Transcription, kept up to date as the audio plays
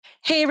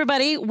Hey,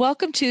 everybody.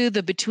 Welcome to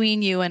the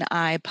Between You and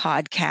I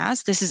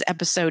podcast. This is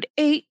episode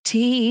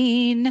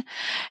 18,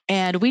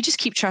 and we just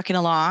keep trucking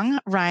along,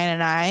 Ryan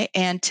and I.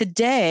 And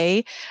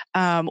today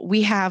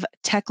we have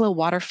Tekla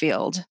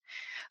Waterfield,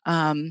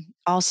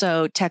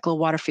 also Tekla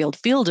Waterfield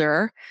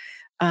Fielder.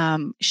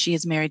 She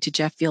is married to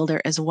Jeff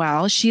Fielder as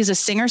well. She is a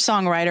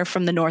singer-songwriter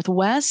from the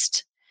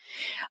Northwest.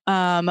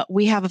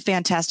 We have a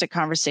fantastic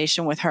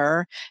conversation with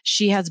her.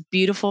 She has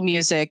beautiful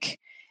music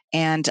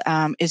and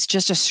is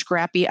just a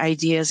scrappy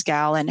ideas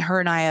gal. And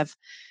her and I have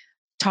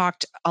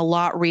talked a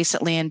lot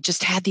recently and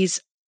just had these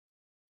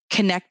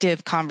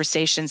connective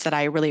conversations that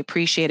I really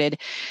appreciated.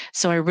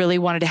 So I really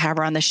wanted to have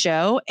her on the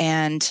show,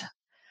 and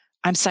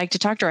I'm psyched to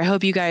talk to her. I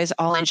hope you guys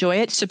all enjoy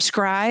it.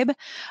 Subscribe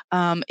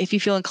if you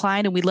feel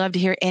inclined, and we'd love to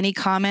hear any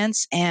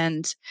comments,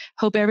 and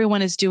hope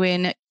everyone is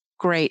doing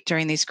great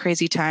during these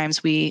crazy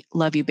times. We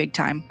love you big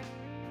time.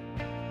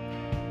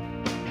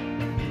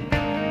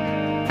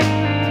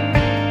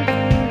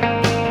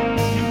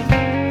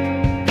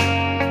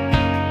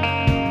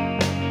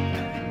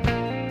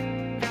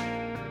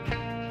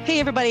 Hey,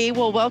 everybody.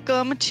 Well,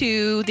 welcome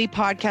to the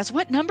podcast.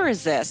 What number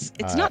is this?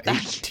 It's not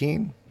that.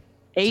 18.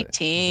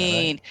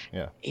 18. Right?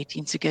 Yeah.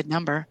 18's a good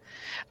number.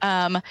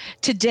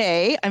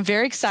 Today, I'm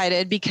very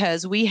excited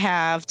because we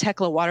have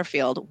Tekla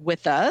Waterfield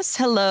with us.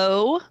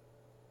 Hello.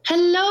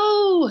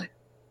 Hello.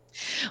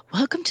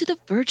 Welcome to the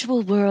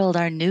virtual world,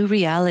 our new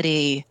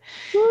reality.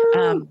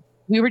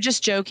 We were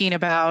just joking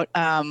about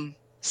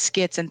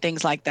skits and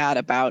things like that,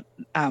 about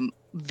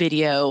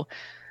video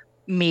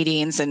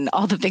meetings and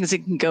all the things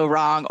that can go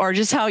wrong, or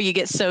just how you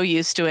get so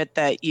used to it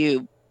that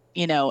you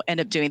end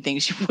up doing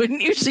things you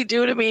wouldn't usually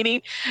do at a meeting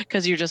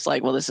because you're just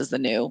like, well, this is the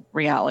new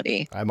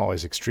reality. I'm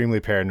always extremely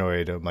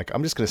paranoid. I'm like,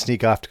 I'm just going to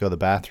sneak off to go to the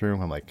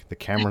bathroom. I'm like, the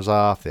camera's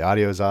off, the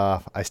audio's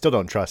off. I still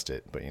don't trust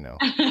it, but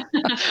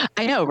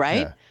I know,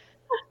 right?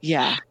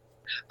 Yeah.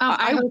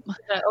 I hosted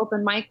an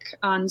open mic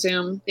on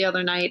Zoom the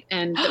other night,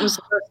 and it was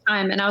the first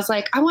time. And I was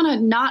like, I want to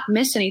not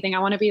miss anything. I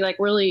want to be like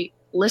really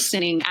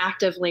listening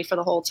actively for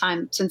the whole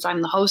time since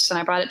I'm the host and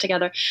I brought it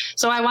together.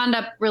 So I wound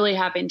up really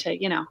having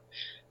to,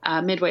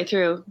 midway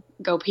through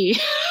go pee.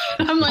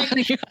 I'm like, how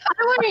do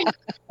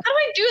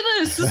I do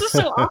this? This is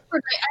so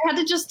awkward. I had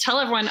to just tell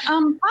everyone,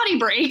 potty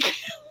break.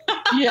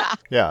 Yeah.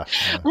 Yeah.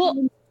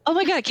 Well, oh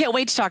my God, I can't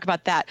wait to talk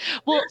about that.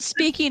 Well,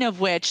 speaking of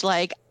which,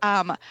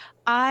 I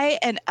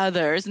and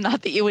others,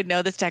 not that you would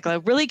know this,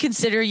 Tekla, really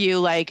consider you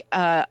like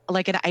an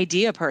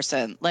idea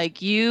person.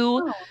 Like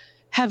you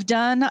have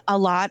done a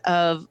lot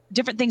of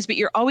different things, but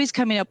you're always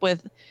coming up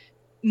with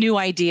new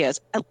ideas,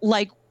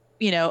 like,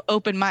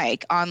 open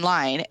mic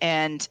online,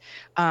 and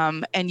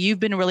you've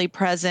been really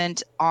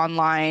present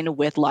online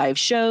with live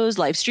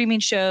streaming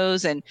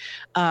shows, and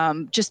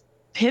just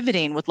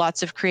pivoting with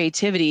lots of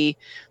creativity,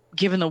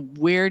 given the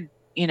weird,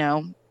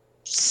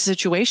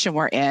 situation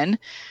we're in.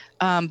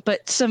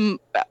 But some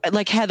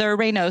like Heather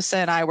Reynosa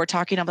and I were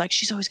talking, I'm like,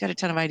 she's always got a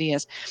ton of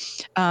ideas,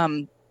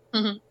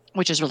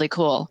 which is really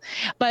cool.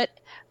 But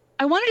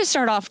I wanted to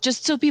start off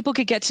just so people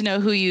could get to know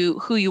who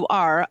you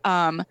are.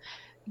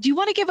 Do you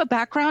want to give a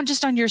background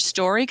just on your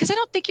story? Because I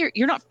don't think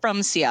you're not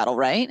from Seattle,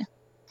 right?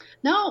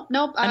 No.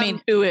 I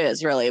mean, who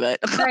is really? But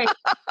right.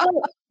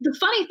 Well, the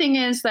funny thing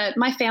is that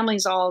my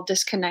family's all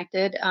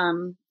disconnected,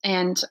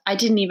 and I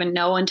didn't even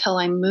know until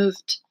I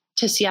moved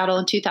to Seattle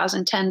in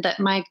 2010 that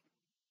my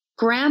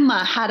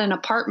grandma had an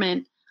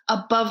apartment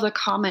above the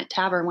Comet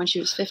Tavern when she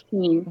was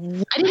 15.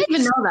 What? I didn't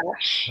even know that. Oh,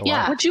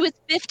 yeah, wow. When she was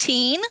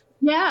 15.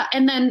 Yeah,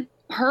 and then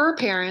her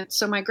parents,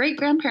 so my great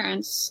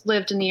grandparents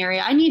lived in the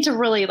area. I need to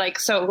really like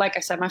I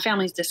said, my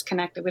family's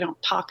disconnected. We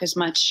don't talk as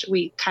much.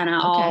 We kind of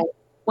all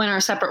went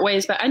our separate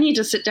ways, but I need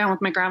to sit down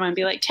with my grandma and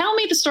be like, tell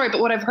me the story. But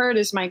what I've heard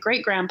is my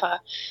great grandpa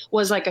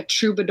was like a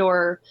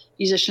troubadour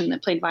musician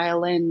that played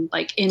violin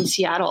like in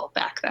Seattle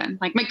back then.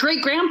 Like my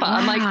great grandpa. Wow.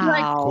 I'm like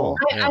Cool.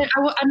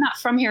 I'm not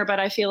from here, but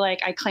I feel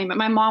like I claim it.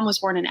 My mom was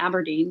born in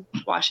Aberdeen,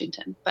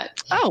 Washington,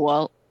 but I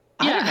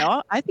don't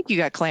know. I think you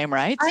got claim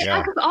rights.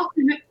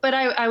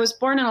 I was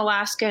born in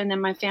Alaska, and then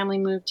my family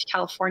moved to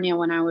California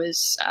when I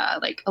was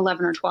like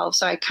 11 or 12.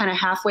 So I kind of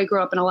halfway grew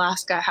up in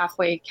Alaska,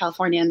 halfway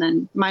California, and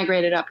then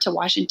migrated up to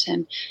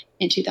Washington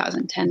in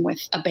 2010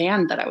 with a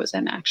band that I was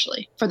in,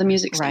 actually, for the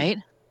music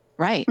scene.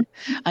 Right.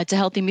 It's a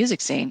healthy music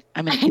scene.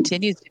 I mean, it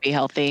continues to be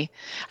healthy.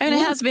 I mean,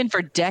 it has been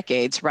for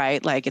decades,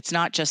 right? Like, it's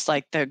not just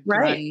like the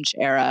grunge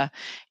era.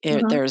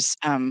 There's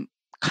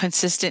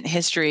consistent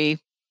history.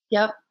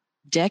 Yep.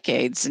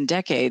 Decades and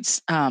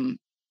decades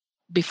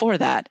before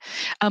that.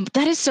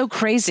 That is so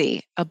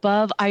crazy.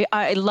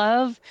 I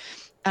love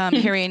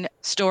hearing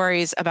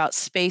stories about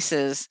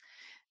spaces,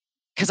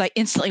 because I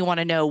instantly want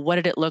to know, what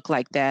did it look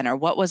like then, or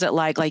what was it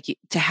like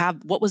to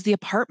have, what was the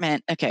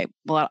apartment? Okay,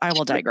 well, I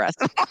will digress.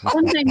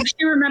 One thing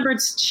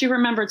she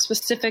remembered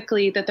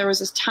specifically that there was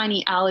this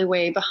tiny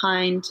alleyway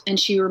behind, and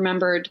she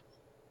remembered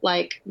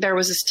like there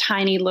was this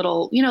tiny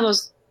little,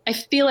 those. I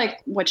feel like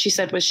what she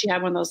said was she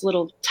had one of those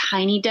little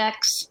tiny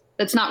decks.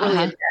 That's not really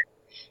a deck.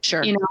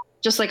 Sure.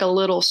 Just like a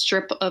little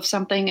strip of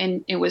something.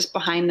 And it was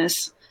behind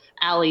this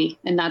alley.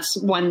 And that's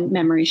one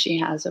memory she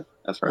has of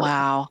her.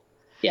 Wow.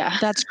 Yeah.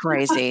 That's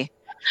crazy.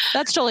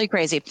 That's totally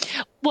crazy.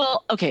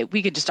 Well, okay,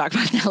 we could just talk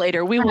about that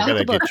later. We I will know. Gotta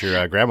put the book. get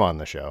your grandma on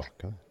the show.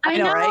 I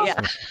know,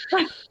 right?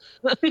 Yeah.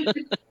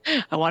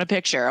 I want a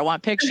picture. I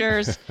want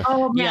pictures.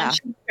 Oh man, Yeah.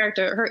 she was a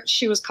character.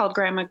 She was called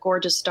Grandma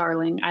Gorgeous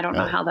Darling. I don't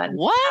know Oh. how that.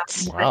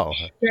 What? Wow.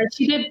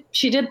 Yeah,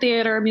 she did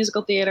theater,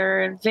 musical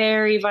theater,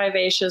 very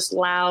vivacious,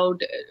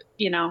 loud,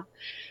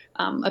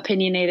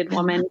 opinionated I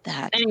woman. love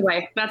that.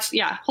 Anyway, that's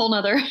whole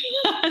nother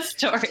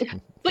story.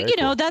 But Very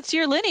cool. that's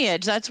your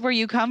lineage. That's where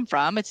you come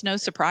from. It's no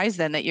surprise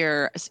then that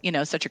you're,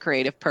 such a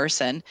creative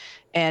person.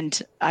 And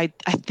I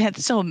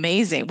that's so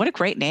amazing. What a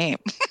great name.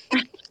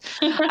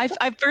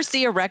 I first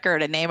see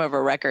a name of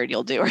a record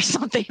you'll do or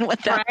something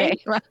with that Right?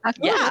 name. Oh,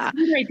 Yeah. that's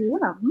a good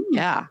idea.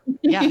 Yeah.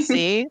 Yeah.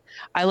 See,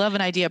 I love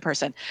an idea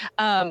person.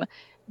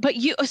 But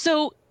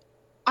so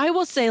I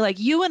will say, like,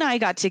 you and I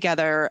got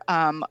together.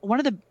 One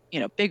of the,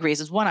 big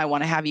reasons, one, I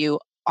want to have you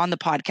on the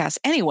podcast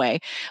anyway,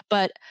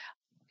 but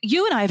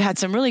you and I have had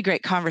some really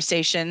great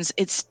conversations.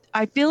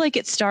 I feel like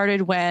it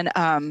started when,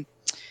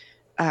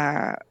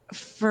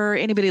 for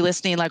anybody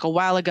listening, like a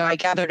while ago, I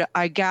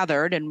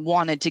gathered and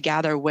wanted to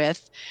gather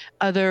with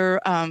other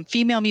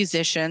female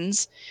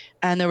musicians,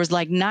 and there was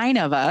like 9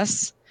 of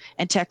us,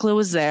 and Tekla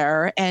was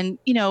there, and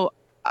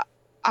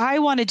I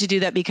wanted to do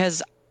that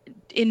because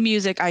in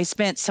music I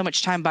spent so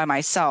much time by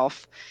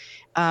myself,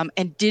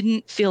 and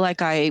didn't feel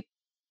like I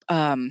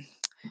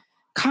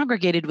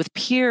congregated with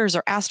peers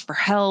or asked for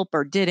help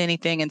or did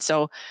anything. And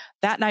so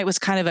that night was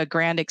kind of a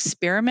grand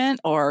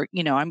experiment, or,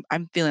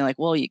 I'm feeling like,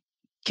 well,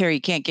 Carrie,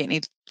 you can't get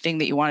anything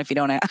that you want if you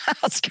don't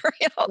ask,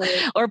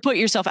 Right. or put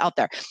yourself out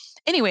there.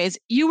 Anyways,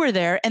 you were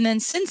there. And then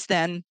since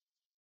then,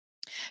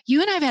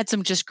 you and I have had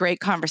some just great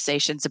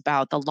conversations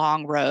about the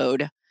long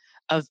road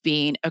of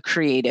being a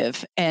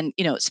creative and,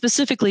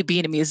 specifically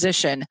being a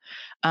musician.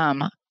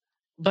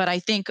 But I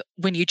think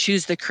when you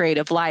choose the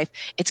creative life,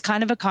 it's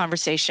kind of a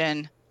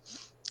conversation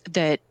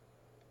that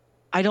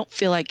I don't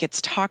feel like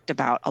gets talked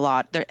about a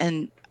lot there,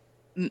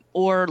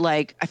 or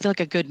like, I feel like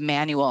a good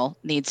manual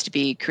needs to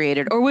be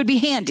created or would be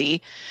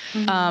handy.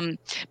 Mhm.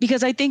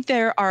 Because I think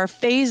there are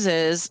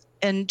phases,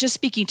 and just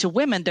speaking to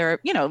women, there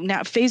are,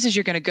 now phases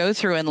you're going to go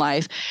through in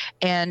life.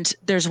 And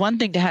there's one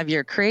thing to have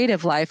your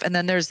creative life, and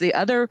then there's the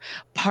other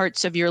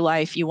parts of your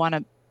life you want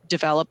to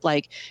develop,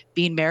 like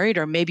being married,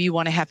 or maybe you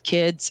want to have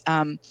kids.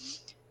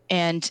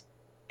 And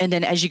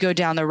then as you go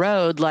down the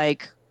road,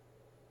 like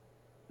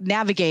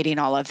navigating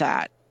all of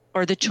that,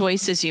 or the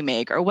choices you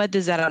make, or what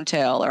does that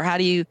entail, or how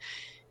do you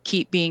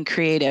keep being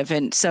creative?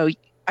 And so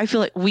I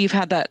feel like we've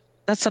had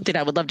that's something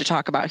I would love to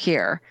talk about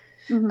here.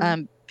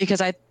 Mhm.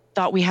 Because I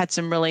thought we had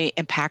some really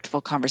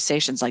impactful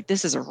conversations. Like,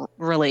 this is a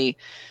really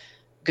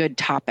good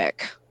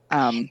topic.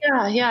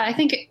 Yeah. I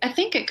think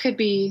it could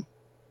be.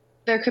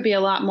 There could be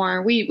a lot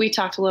more. We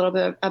talked a little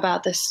bit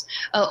about this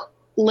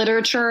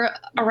literature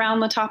around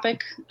the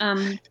topic.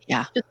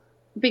 Yeah.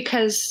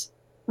 Because.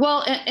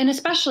 Well, and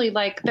especially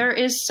like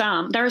there's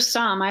some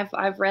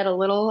I've read a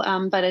little,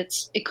 but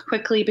it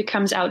quickly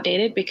becomes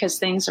outdated because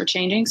things are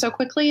changing so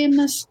quickly in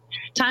this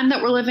time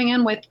that we're living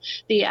in, with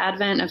the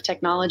advent of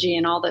technology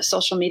and all the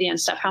social media and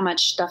stuff. How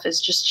much stuff has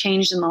just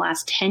changed in the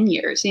last 10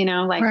 years,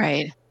 like,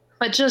 right.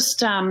 But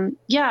just,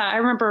 I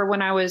remember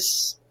when I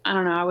was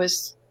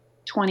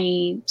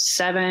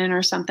 27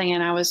 or something,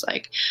 and I was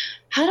like,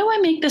 how do I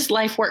make this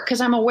life work?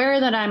 Because I'm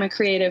aware that I'm a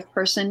creative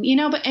person,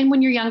 and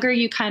when you're younger,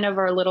 you kind of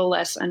are a little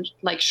less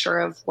sure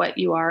of what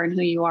you are and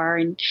who you are,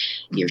 and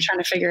you're trying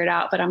to figure it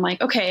out. But I'm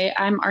like, okay,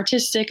 I'm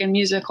artistic and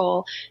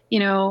musical,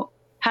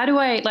 how do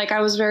I,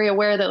 I was very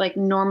aware that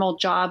normal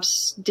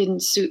jobs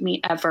didn't suit me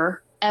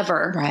ever.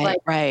 Right.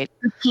 Right.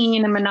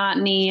 Routine and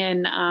monotony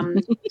and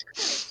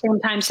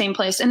same time, same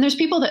place. And there's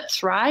people that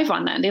thrive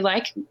on that.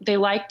 They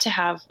like to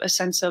have a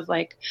sense of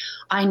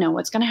I know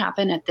what's going to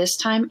happen at this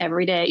time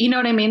every day. You know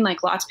what I mean?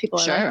 Lots of people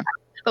are Sure. like that.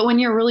 But when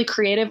you're really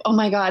creative, oh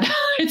my God,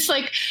 it's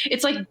like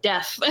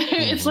death.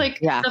 It's like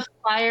the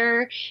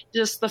fire,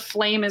 just the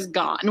flame is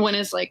gone. When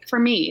it's for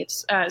me,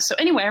 it's so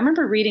anyway, I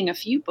remember reading a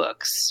few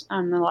books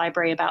in the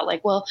library about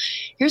well,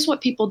 here's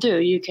what people do.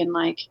 You can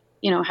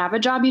have a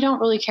job you don't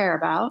really care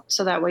about,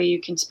 so that way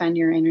you can spend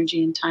your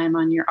energy and time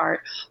on your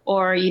art,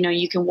 or,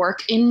 you can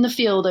work in the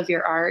field of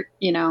your art,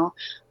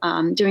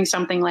 doing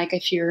something like,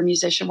 if you're a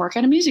musician, work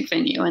at a music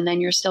venue, and then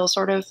you're still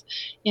sort of,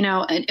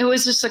 and it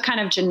was just a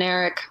kind of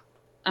generic,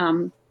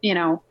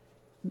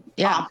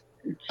 Yeah.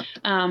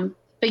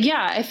 But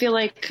yeah, I feel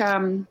like,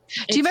 do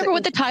you remember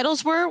what the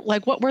titles were?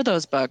 What were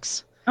those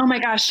books? Oh my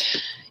gosh.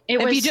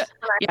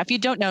 If you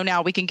don't know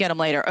now, we can get them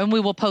later, and we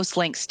will post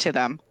links to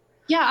them.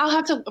 Yeah, I'll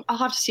have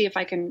to see if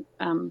I can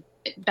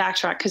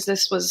backtrack, because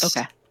this was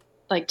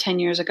 10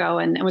 years ago,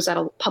 and it was at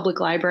a public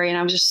library, and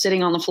I was just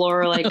sitting on the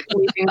floor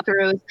leafing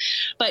through.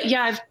 But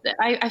yeah,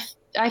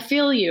 I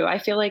feel you. I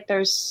feel like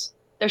there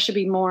should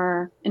be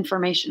more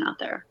information out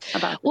there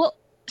about. Well,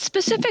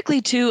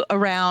 specifically too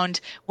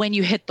around when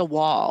you hit the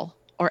wall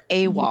or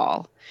a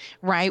wall,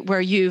 right?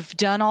 Where you've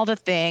done all the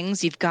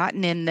things, you've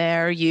gotten in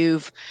there,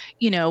 you've,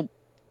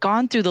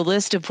 gone through the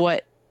list of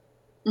what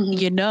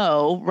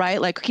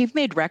right? Like we've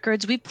made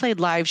records, we've played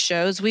live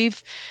shows,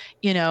 we've,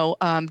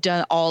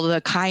 done all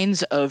the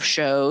kinds of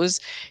shows,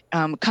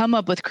 come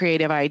up with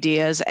creative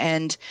ideas.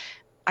 And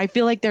I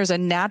feel like there's a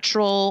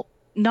natural,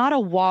 not a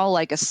wall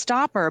like a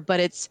stopper, but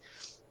it's,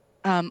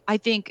 I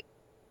think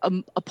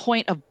a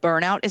point of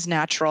burnout is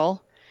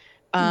natural.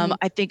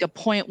 I think a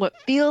point, what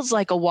feels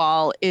like a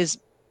wall is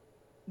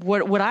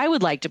what I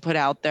would like to put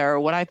out there,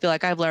 what I feel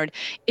like I've learned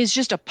is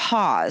just a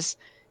pause.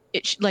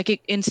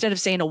 Instead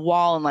of saying a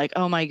wall and like,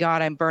 oh my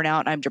God, I'm burnt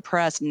out and I'm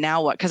depressed.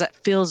 Now what? Because it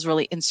feels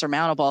really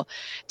insurmountable,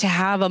 to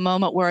have a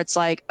moment where it's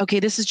like, okay,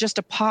 this is just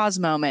a pause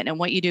moment. And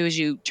what you do is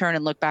you turn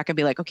and look back and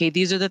be like, okay,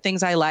 these are the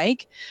things I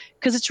like.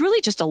 Because it's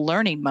really just a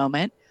learning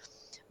moment,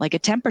 like a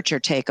temperature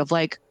take of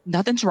like,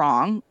 nothing's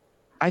wrong.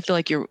 I feel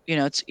like you're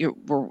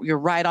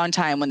right on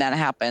time when that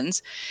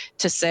happens,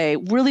 to say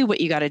really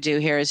what you got to do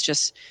here is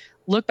just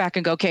look back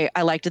and go, okay,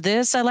 I liked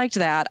this, I liked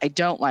that, I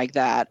don't like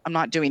that, I'm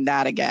not doing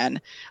that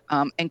again,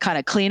 and kind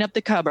of clean up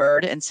the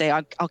cupboard and say,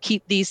 I'll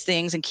keep these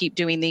things and keep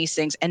doing these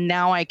things, and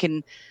now I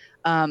can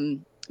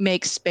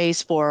make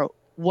space for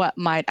what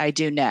might I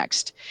do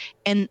next.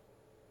 And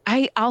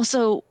I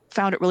also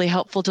found it really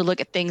helpful to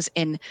look at things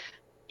in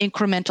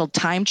incremental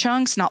time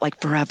chunks, not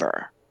like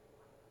forever.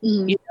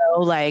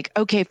 Like,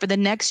 okay, for the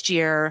next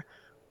year,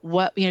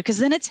 what, because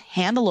then it's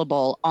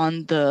handleable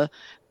on the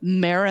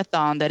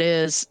marathon that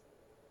is,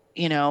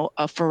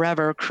 a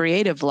forever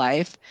creative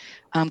life,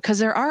 because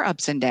there are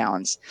ups and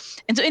downs.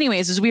 And so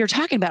anyways, as we were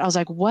talking about, I was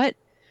like, what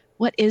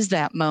is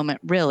that moment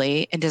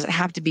really? And does it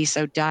have to be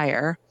so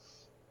dire?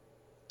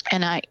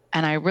 And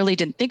I really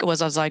didn't think it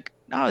was. I was like,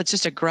 oh, it's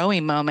just a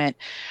growing moment.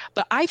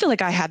 But I feel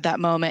like I had that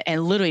moment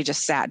and literally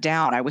just sat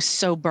down. I was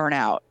so burnt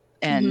out.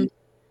 And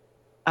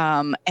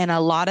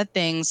a lot of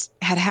things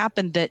had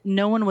happened that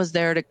no one was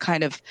there to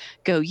kind of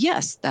go,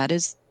 yes, that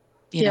is,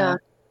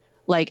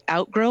 like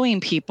outgrowing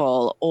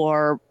people,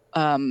 or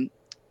burn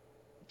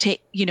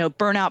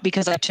out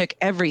because I took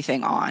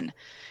everything on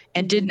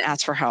and didn't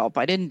ask for help.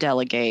 I didn't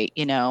delegate,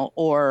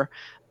 or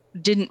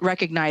didn't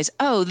recognize,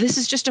 oh, this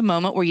is just a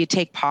moment where you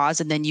take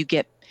pause and then you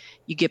get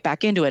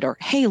back into it. Or,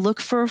 hey,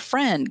 look for a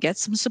friend, get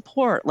some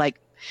support. Like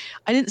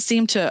I didn't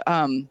seem to,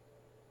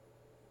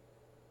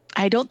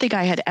 I don't think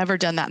I had ever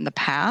done that in the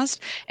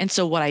past. And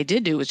so what I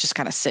did do was just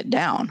kind of sit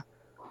down.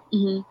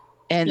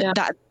 And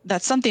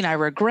that's something I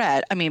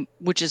regret. I mean,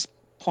 which is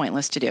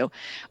pointless to do,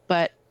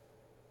 but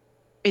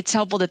it's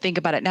helpful to think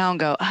about it now and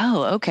go,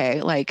 oh,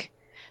 okay. Like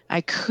I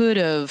could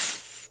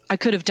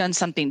have done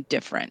something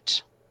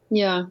different.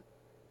 Yeah.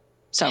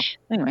 So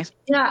anyways.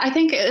 Yeah, I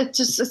think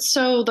it's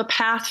so the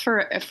path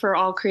for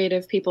all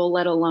creative people,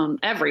 let alone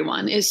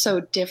everyone, is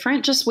so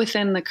different just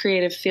within the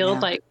creative field.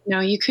 Yeah. Like,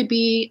 you could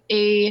be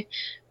a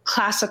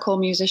classical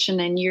musician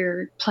and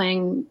you're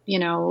playing,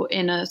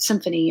 in a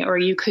symphony, or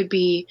you could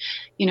be,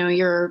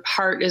 your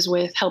heart is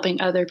with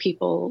helping other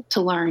people to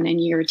learn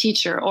and you're a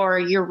teacher, or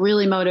you're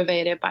really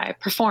motivated by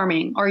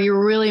performing, or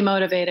you're really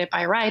motivated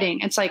by writing.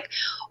 It's like,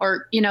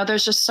 or,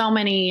 there's just so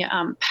many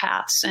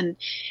paths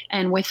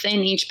and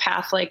within each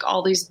path, like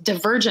all these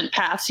divergent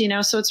paths,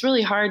 so it's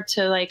really hard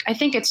to like, I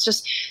think it's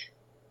just,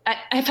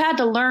 I've had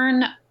to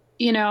learn,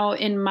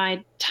 in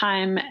my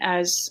time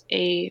as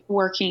a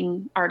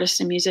working artist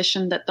and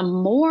musician, that the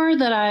more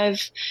that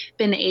I've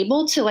been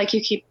able to, like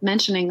you keep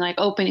mentioning, like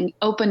open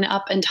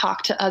up and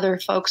talk to other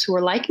folks who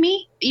are like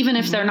me, even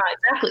if they're not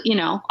exactly,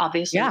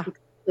 obviously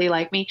they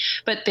like me,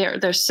 but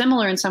they're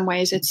similar in some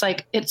ways. It's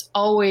like, it's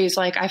always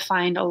like, I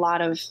find a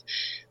lot of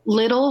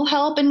little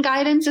help and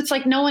guidance. It's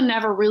like, no one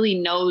ever really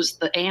knows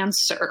the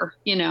answer,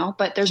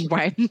 but there's,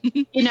 right.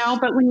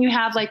 But when you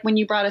have, like, when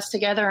you brought us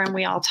together and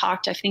we all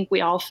talked, I think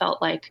we all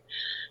felt like,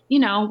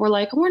 we're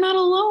like, we're not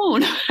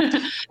alone.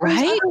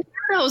 Right.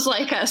 Heroes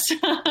like us.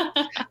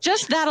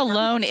 Just that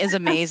alone is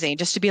amazing.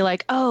 Just to be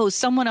like, oh,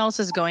 someone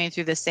else is going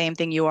through the same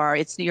thing you are.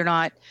 You're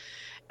not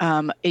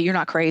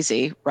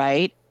crazy.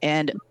 Right.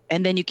 And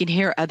then you can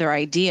hear other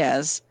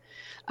ideas,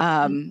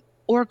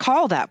 or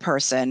call that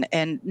person.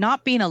 And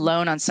not being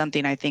alone on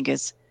something, I think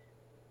is,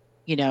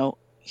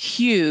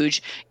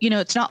 huge.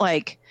 It's not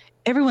like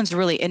everyone's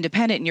really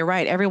independent, and you're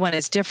right. Everyone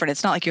is different.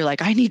 It's not like you're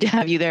like, I need to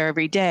have you there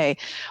every day,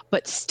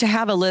 but to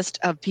have a list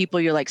of people,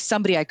 you're like,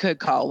 somebody I could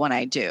call when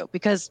I do,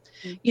 because,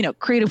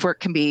 creative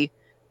work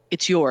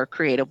it's your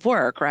creative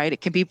work, right?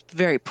 It can be a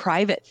very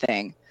private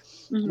thing.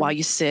 While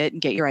you sit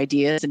and get your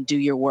ideas and do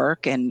your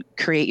work and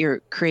create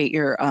your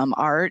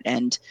art,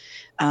 and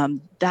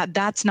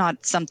that's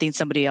not something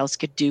somebody else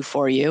could do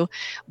for you.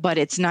 But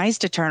it's nice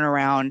to turn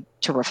around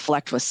to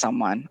reflect with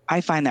someone.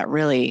 I find that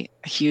really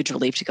a huge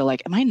relief to go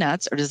like, am I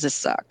nuts or does this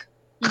suck?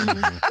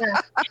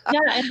 Yeah.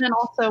 And then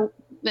also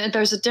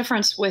there's a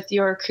difference with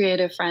your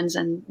creative friends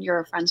and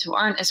your friends who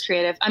aren't as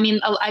creative. I mean,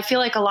 I feel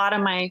like a lot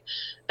of my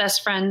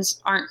best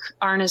friends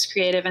aren't as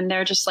creative, and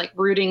they're just like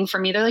rooting for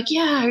me. They're like,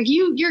 yeah,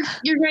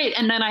 you're great.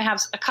 And then I have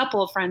a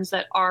couple of friends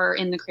that are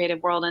in the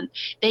creative world, and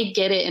they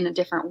get it in a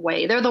different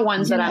way. They're the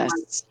ones that I'm like,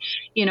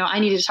 you know, I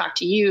need to talk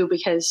to you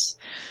because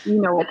you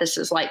know what this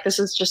is like. This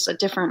is just a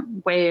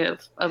different way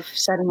of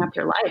setting up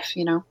your life,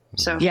 you know?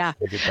 So yeah,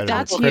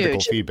 that's critical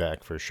huge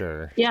feedback for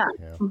sure. Yeah.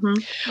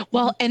 Mm-hmm.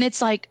 Well, and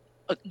it's like,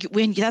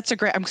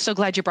 I'm so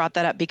glad you brought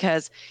that up,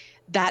 because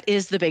that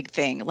is the big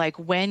thing. Like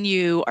when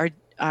you are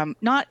and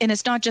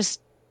it's not just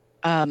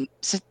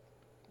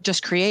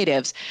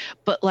creatives,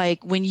 but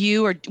like when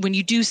you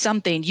do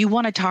something, you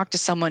want to talk to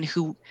someone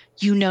who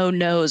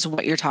knows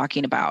what you're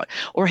talking about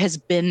or has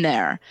been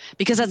there,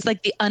 because that's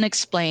like the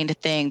unexplained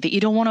thing that you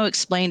don't want to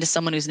explain to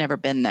someone who's never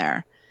been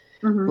there.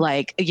 Mm-hmm.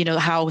 Like, you know,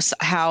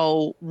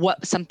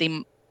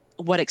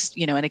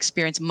 an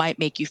experience might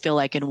make you feel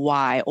like and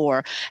why,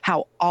 or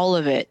how all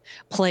of it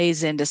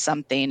plays into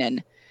something.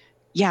 And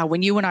yeah,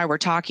 when you and I were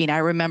talking, I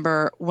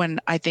remember when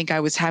I think I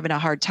was having a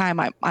hard time,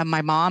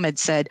 my mom had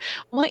said,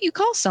 why don't you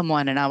call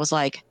someone? And I was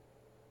like,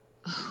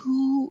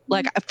 who?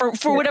 Like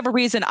for whatever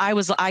reason, I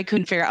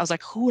couldn't figure out. I was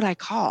like, who would I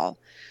call?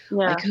 Yeah.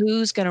 Like,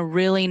 who's going to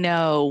really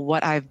know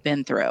what I've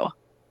been through?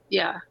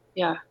 Yeah.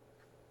 Yeah.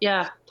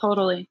 Yeah,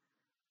 totally.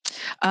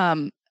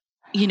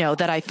 You know,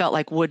 that I felt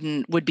like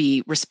would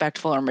be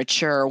respectful or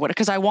mature,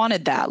 because I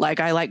wanted that. Like,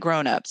 I like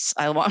grownups.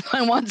 I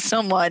want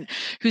someone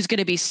who's going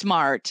to be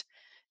smart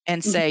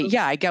and say,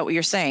 yeah, I get what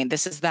you're saying.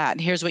 This is that. And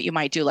here's what you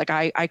might do. Like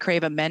I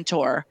crave a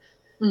mentor,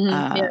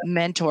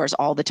 mentors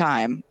all the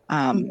time.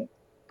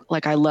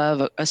 Like I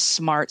love a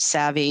smart,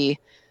 savvy,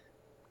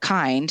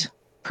 kind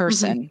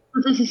person.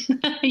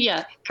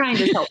 Yeah. Kind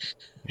is helpful.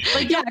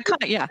 Like, yeah. Talk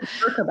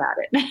about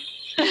it.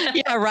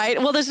 Yeah.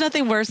 Right. Well, there's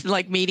nothing worse than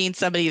like meeting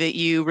somebody that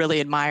you really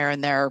admire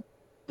and they're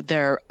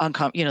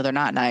uncomfortable, you know, they're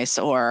not nice,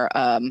 or,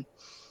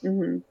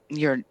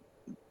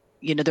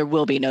 there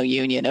will be no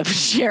union of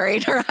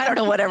sharing, or I don't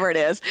know, whatever it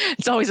is.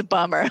 It's always a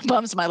bummer. It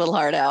bums my little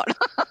heart out.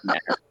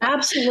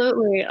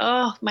 Absolutely.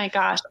 Oh my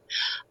gosh.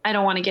 I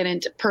don't want to get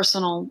into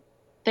personal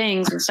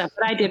things and stuff,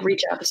 but I did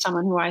reach out to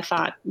someone who I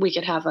thought we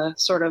could have a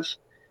sort of,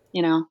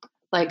 you know,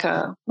 like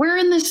we're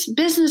in this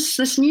business,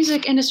 this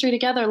music industry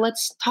together.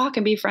 Let's talk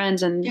and be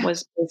friends. And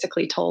was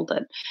basically told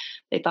that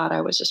they thought I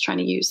was just trying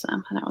to use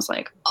them. And I was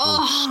like,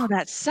 oh,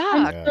 that sucks.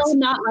 I'm still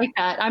not like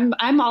that.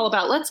 I'm all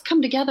about, let's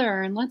come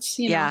together and let's,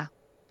 you know.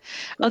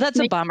 Oh, that's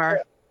a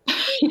bummer.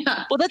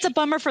 Yeah. Well, that's a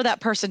bummer for that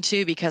person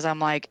too, because I'm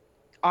like,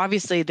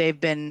 obviously they've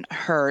been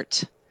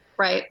hurt.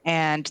 Right.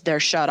 And they're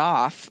shut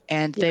off,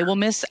 and they will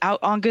miss out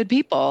on good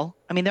people.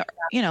 I mean,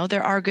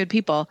 there are good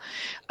people.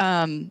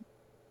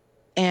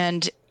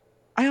 And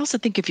I also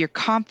think if you're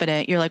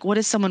confident, you're like, what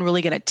is someone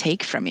really going to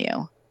take from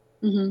you?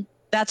 Mm-hmm.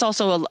 That's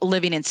also a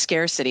living in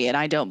scarcity. And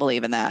I don't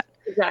believe in that.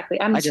 Exactly.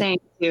 I'm saying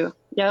too.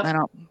 Yep. I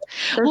don't.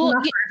 There's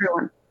enough for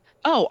everyone.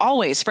 Oh,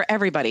 always, for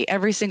everybody,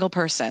 every single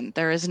person.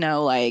 There is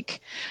no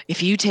like,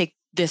 if you take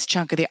this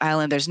chunk of the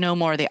island, there's no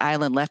more of the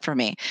island left for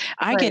me.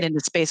 I get into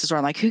spaces where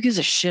I'm like, who gives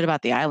a shit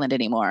about the island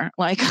anymore?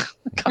 Like,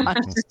 God,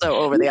 I'm so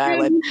over the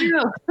island.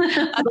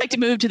 I'd like to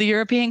move to the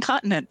European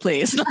continent,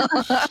 please. Oh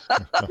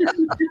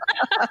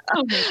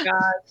my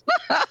God.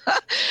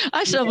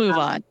 I shall move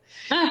on.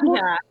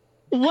 Yeah.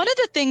 One of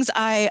the things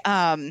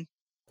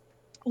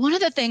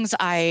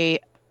I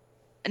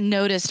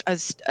noticed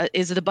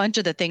is the bunch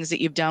of the things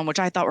that you've done, which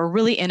I thought were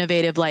really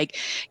innovative, like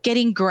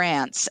getting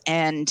grants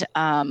and,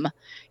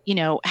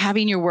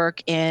 having your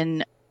work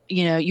in,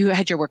 you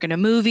had your work in a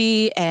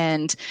movie.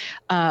 And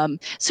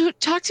so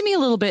talk to me a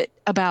little bit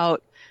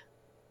about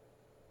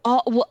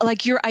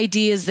like your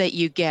ideas that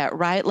you get,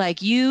 right?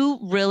 Like you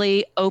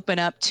really open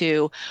up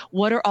to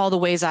what are all the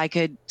ways I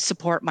could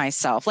support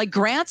myself. Like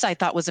grants, I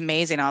thought was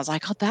amazing. I was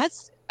like, oh,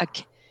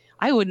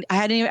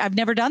 I've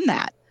never done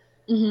that.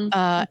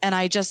 Mm-hmm. And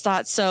I just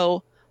thought,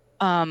 so,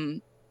 I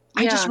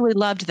just really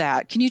loved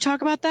that. Can you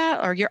talk about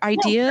that or your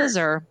ideas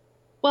or?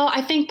 Well,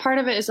 I think part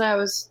of it is that I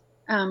was,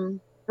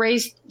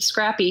 raised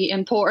scrappy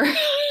and poor.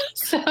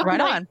 So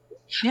right on.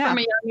 Yeah. From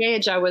a young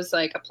age, I was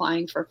like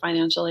applying for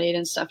financial aid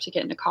and stuff to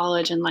get into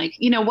college. And like,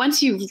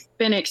 once you've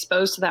been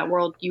exposed to that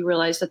world, you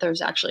realize that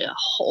there's actually a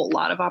whole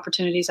lot of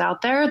opportunities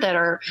out there that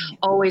are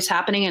always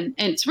happening. And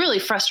it's really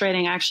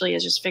frustrating actually,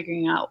 is just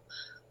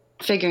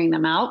figuring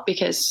them out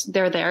because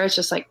they're there. It's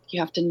just like, you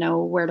have to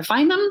know where to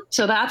find them.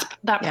 So that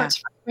part's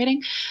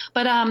frustrating.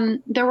 But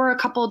there were a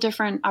couple of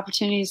different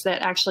opportunities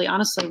that actually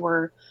honestly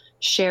were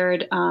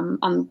shared on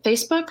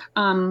Facebook.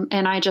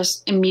 And I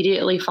just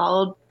immediately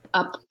followed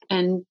up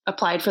and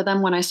applied for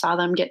them when I saw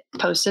them get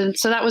posted.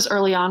 So that was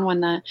early on when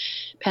the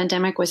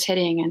pandemic was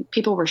hitting and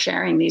people were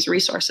sharing these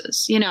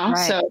resources, Right.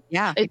 So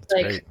it's That's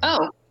like,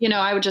 great.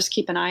 I would just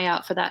keep an eye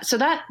out for that. So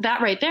that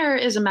right there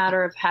is a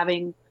matter of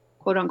having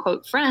quote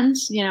unquote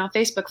friends,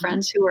 Facebook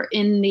friends who are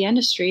in the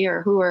industry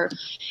or who are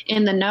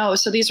in the know.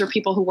 So these are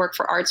people who work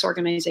for arts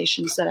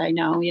organizations that I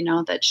know,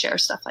 that share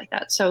stuff like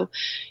that. So,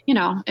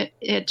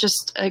 it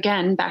just,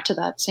 again, back to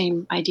that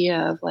same idea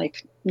of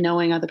like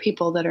knowing other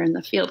people that are in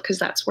the field, because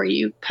that's where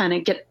you kind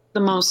of get the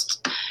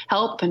most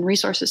help and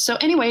resources. So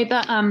anyway,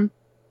 the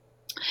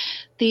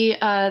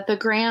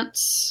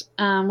grants,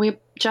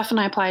 Jeff and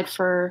I applied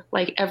for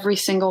like every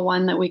single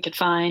one that we could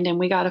find, and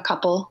we got a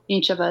couple,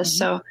 each of us.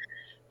 So,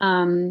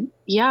 and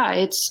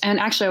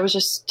actually I was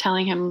just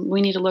telling him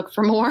we need to look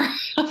for more,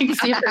 like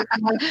see if there's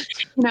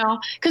more,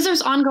 cause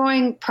there's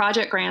ongoing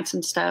project grants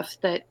and stuff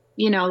that,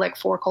 like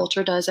For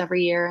Culture does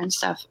every year and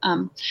stuff.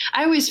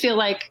 I always feel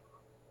like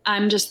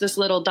I'm just this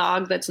little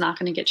dog that's not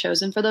going to get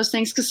chosen for those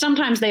things. Cause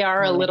sometimes they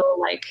are a little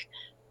like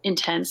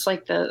intense,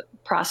 like the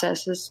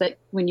processes that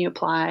when you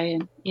apply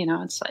and,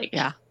 it's like,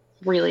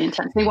 really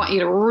intense. They want you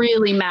to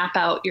really map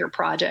out your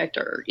project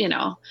or,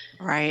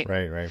 Right.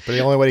 But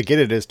the only way to get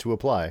it is to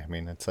apply. I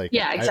mean, it's like,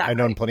 exactly. I've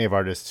known plenty of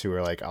artists who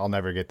are like, I'll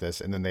never get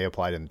this. And then they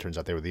applied and it turns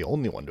out they were the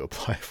only one to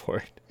apply for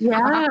it.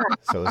 Yeah.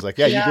 So it's like,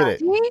 you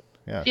get it.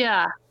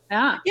 Yeah.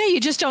 Yeah, you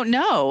just don't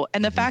know.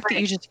 And the fact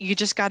that you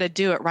just got to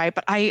do it, right?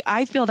 But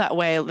I feel that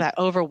way, that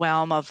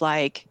overwhelm of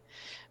like,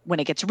 when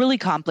it gets really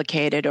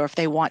complicated, or if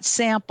they want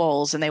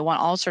samples and they want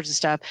all sorts of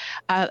stuff,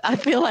 I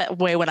feel that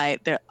way when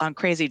they're on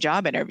crazy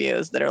job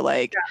interviews that are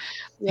like,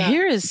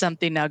 here is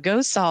something, now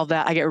go solve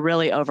that. I get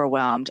really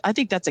overwhelmed. I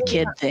think that's a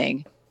kid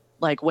thing,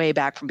 like way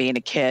back from being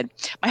a kid.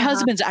 My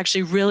husband's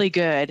actually really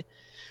good.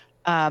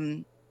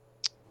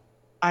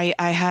 I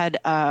had,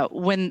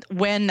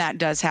 when that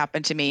does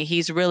happen to me,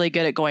 he's really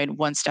good at going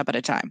one step at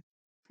a time.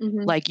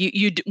 Like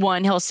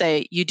he'll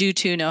say, you do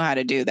too know how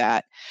to do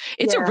that.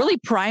 It's a really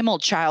primal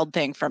child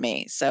thing for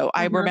me. So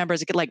I remember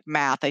as a kid, like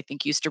math, I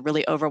think used to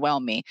really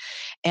overwhelm me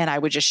and I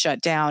would just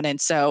shut down.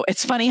 And so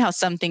it's funny how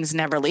some things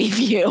never leave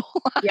you.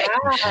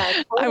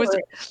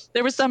 Totally.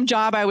 There was some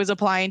job I was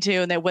applying to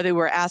and what they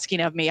were asking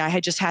of me, I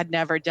had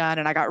never done.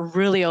 And I got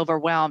really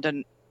overwhelmed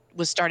and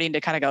was starting to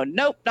kind of go,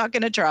 nope, not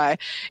going to try.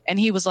 And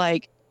he was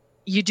like,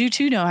 you do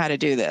too know how to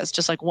do this,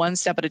 just like one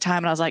step at a time.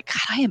 And I was like,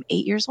 God, I am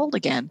 8 years old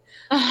again.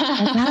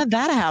 Like, how did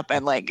that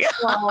happen? Like,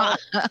 sounds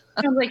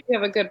like you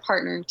have a good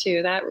partner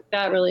too.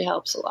 That really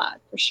helps a lot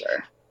for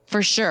sure.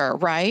 For sure.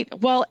 Right.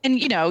 Well, and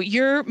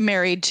you're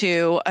married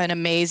to an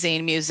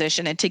amazing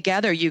musician and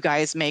together you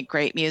guys make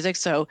great music.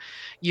 So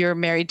you're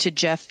married to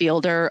Jeff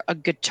Fielder, a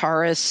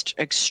guitarist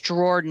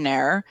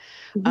extraordinaire.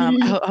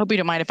 I hope you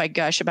don't mind if I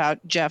gush about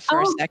Jeff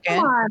for a second.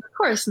 Come on. Of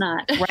course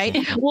not.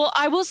 Right. Well,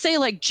 I will say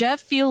like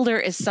Jeff Fielder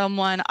is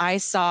someone I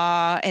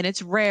saw, and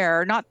it's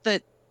rare. Not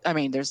that, I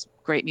mean, there's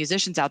great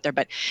musicians out there,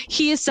 but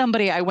he is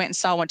somebody I went and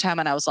saw one time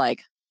and I was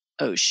like,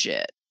 oh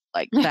shit.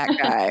 Like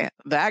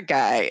that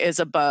guy is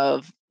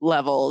above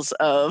levels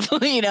of,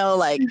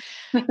 like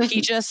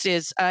he just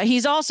is,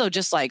 he's also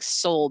just like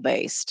soul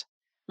based.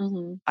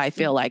 I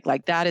feel like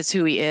that is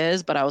who he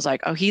is. But I was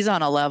like, oh, he's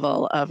on a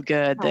level of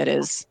good that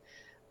is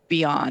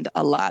beyond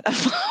a lot of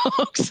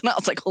folks. And I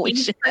was like, holy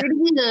shit. Pretty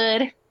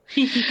good.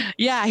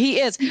 Yeah,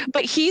 he is.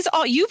 But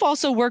you've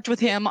also worked with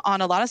him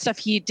on a lot of stuff.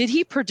 Did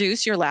he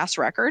produce your last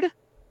record?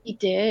 He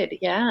did.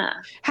 Yeah.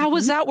 How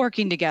was that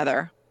working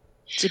together?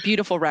 It's a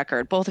beautiful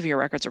record. Both of your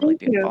records are really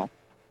beautiful.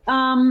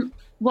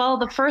 Well,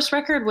 the first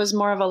record was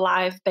more of a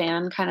live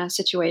band kind of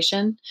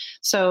situation.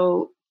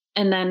 So,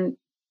 and then,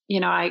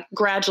 I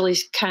gradually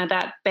kind of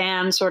that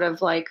band sort of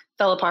like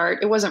fell apart.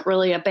 It wasn't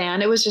really a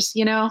band. It was just,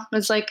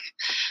 it's like,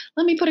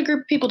 let me put a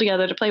group of people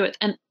together to play with.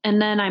 And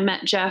then I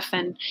met Jeff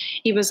and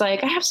he was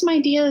like, I have some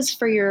ideas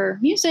for your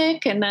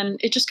music. And then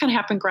it just kind of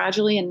happened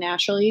gradually and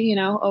naturally,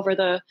 over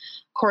the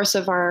course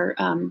of our,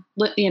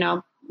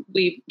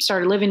 we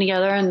started living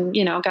together and,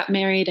 got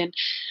married and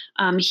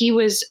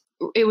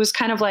it was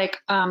kind of like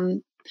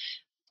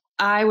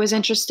I was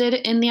interested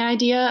in the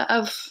idea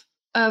of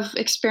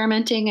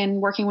experimenting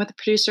and working with a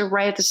producer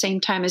right at the same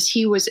time as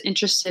he was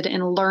interested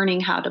in learning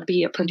how to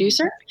be a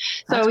producer.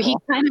 So he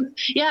kind of,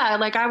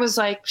 like I was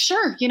like,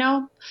 sure,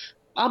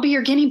 I'll be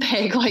your guinea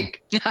pig.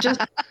 Like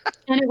just,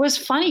 and it was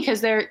funny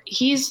because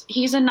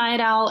he's a night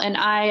owl and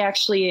I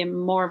actually am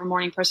more of a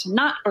morning person,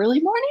 not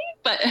early morning,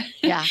 but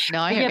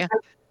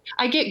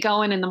I get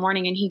going in the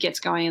morning and he gets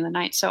going in the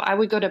night. So I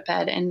would go to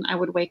bed and I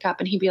would wake up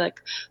and he'd be like,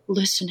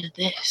 listen to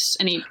this.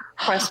 And he'd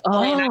press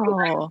play and I'd be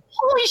like,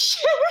 holy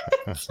shit,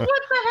 what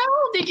the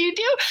hell did you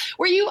do?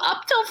 Were you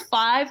up till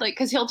 5? Like,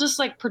 cause he'll just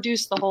like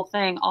produce the whole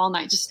thing all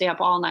night, just stay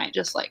up all night.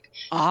 Just like,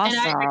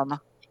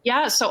 awesome.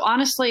 So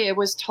honestly, it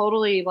was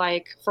totally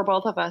like for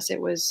both of us,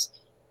 it was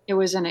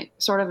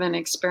sort of an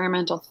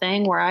experimental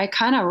thing where I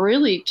kind of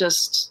really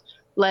just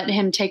let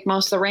him take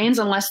most of the reins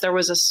unless there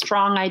was a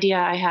strong idea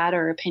I had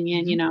or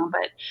opinion,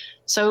 but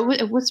so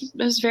it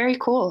was very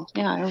cool.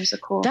 Yeah. It was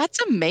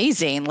That's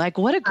amazing. Like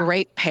what a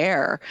great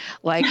pair.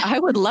 Like I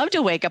would love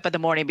to wake up in the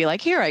morning and be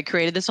like, here, I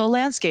created this whole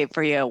landscape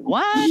for you.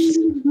 What?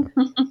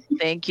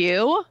 Thank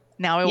you.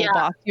 Now I will Yeah.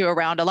 boss you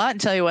around a lot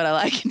and tell you what I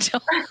like and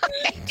don't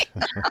like.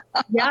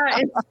 Yeah,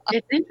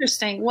 it's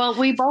interesting. Well,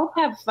 we both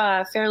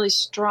have fairly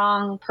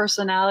strong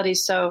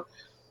personalities, so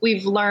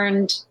we've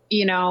learned,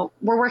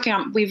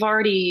 we've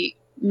already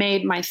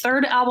made my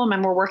third album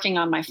and we're working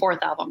on my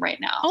fourth album right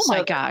now. Oh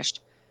my gosh.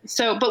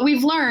 So, but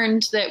we've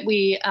learned that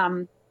we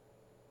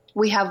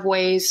have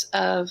ways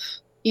of,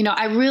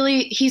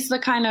 he's the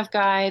kind of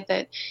guy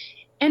that,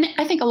 and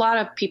I think a lot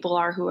of people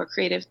are who are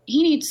creative.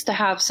 He needs to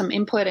have some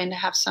input and to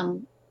have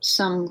some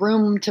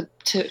room to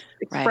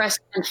express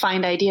and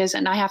find ideas.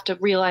 And I have to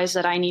realize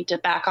that I need to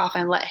back off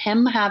and let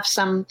him have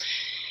some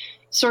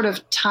sort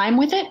of time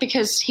with it,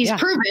 because he's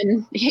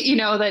proven,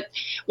 that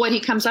what he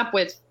comes up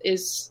with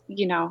is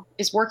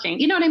working.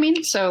 You know what I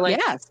mean? So like,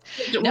 yes.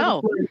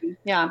 No.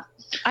 Yeah.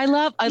 I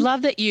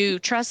love that you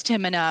trust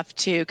him enough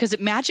to, because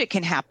magic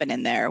can happen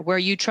in there where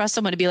you trust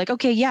someone to be like,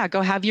 okay, yeah,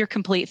 go have your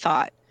complete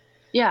thought.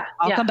 Yeah.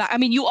 I'll come back. I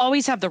mean, you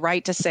always have the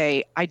right to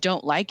say, I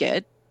don't like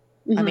it.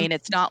 Mm-hmm. I mean,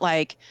 it's not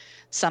like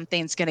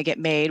something's going to get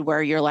made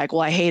where you're like,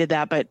 well, I hated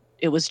that, but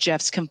it was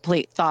Jeff's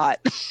complete thought.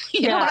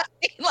 You know what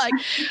I mean? Like,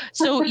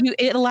 so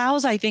it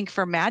allows, I think,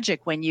 for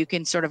magic when you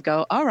can sort of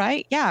go, all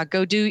right, yeah,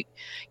 go do,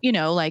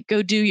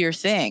 go do your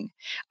thing.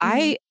 Mm-hmm.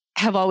 I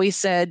have always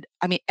said,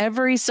 I mean,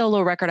 every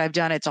solo record I've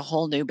done, it's a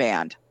whole new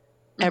band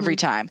every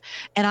time.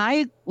 And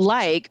I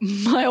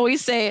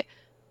always say,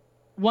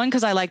 one,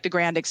 because I like the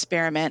grand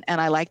experiment and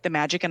I like the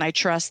magic, and I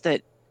trust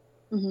that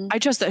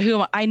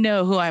who I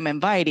know who I'm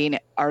inviting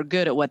are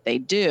good at what they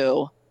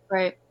do.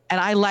 Right. And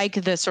I like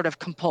the sort of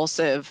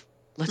compulsive,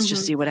 let's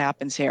just see what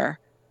happens here.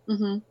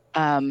 Really.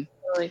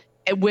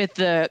 With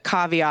the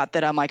caveat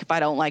that I'm like, if I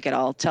don't like it,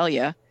 I'll tell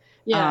you,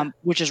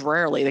 which is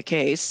rarely the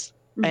case.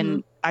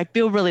 And I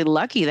feel really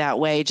lucky that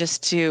way,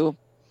 just to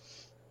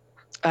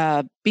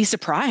be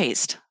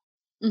surprised.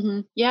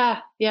 Yeah,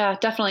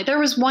 definitely. There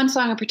was one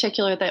song in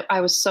particular that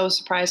I was so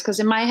surprised, because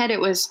in my head it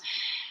was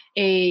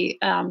a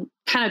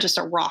kind of just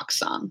a rock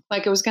song.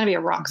 Like it was going to be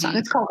a rock song.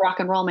 It's called Rock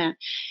and Roll Man.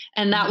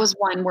 And that was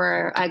one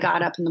where I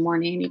got up in the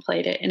morning and he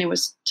played it, and it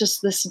was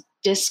just this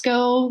disco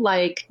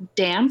like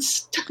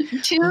dance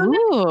tune.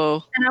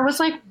 Ooh. And I was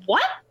like,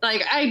 what?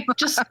 Like I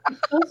just was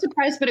so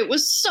surprised, but it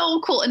was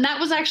so cool. And that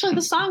was actually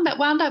the song that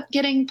wound up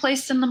getting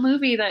placed in the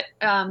movie that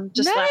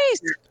just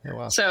last year. Oh,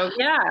 wow. So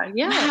yeah.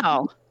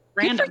 Wow.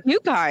 Random. Good for you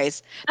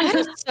guys. That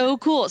is so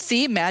cool.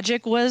 See,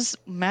 magic was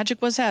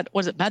had.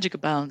 Was it Magic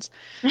Abounds?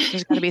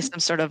 There's got to be some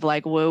sort of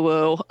like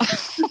woo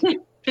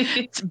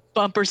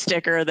bumper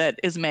sticker that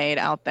is made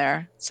out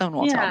there.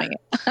 Someone will tell me.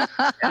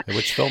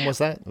 Which film was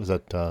that? Was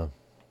that?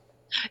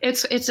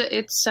 It's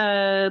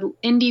a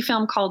indie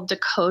film called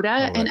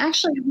Dakota, and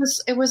actually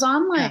it was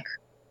on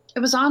it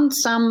was on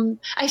some.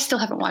 I still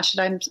haven't watched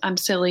it. I'm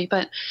silly,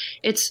 but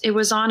it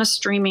was on a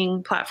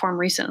streaming platform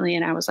recently,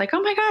 and I was like,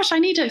 oh my gosh, I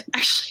need to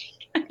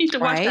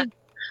watch that.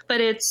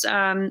 But it's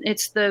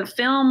the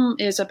film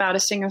is about a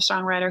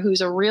singer-songwriter who's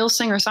a real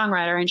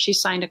singer-songwriter, and she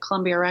signed to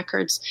Columbia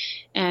Records.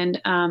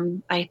 And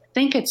I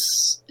think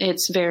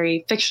it's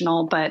very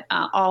fictional, but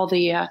all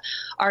the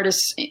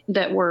artists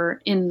that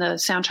were in the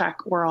soundtrack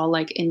were all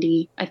like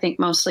indie, I think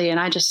mostly. And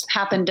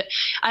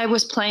I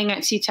was playing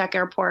at SeaTac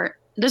Airport.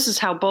 This is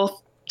how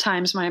both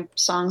times my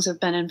songs have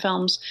been in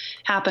films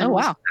happened. Oh,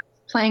 wow.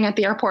 Playing at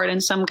the airport,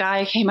 and some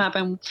guy came up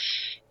and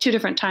 2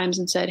 different times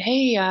and said,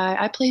 hey,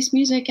 I place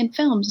music in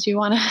films. Do you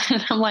want to?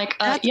 And I'm like,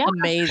 that's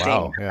amazing.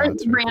 Wow. Yeah,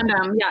 that's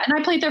random. cool. Yeah. And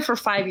I played there for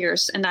 5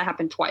 years, and that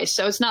happened twice.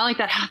 So it's not like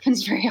that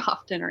happens very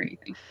often or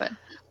anything,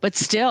 but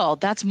still,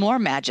 that's more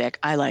magic.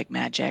 I like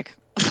magic.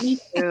 Me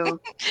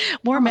too.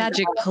 More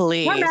magic,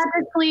 please. More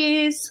magic,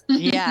 please.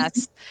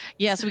 Yes.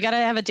 We got to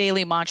have a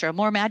daily mantra.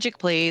 More magic,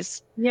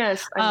 please.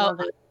 Yes. I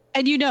love it.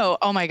 And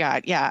oh my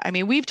God. Yeah. I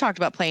mean, we've talked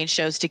about playing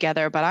shows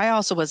together, but I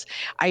also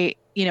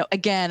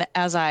again,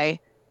 as I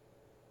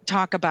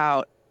talk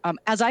about,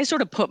 as I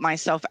sort of put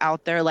myself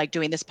out there, like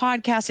doing this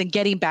podcast and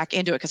getting back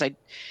into it, because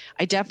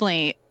I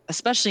definitely,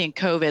 especially in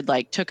COVID,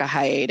 like took a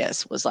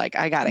hiatus, was like,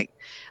 I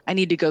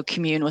need to go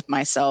commune with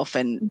myself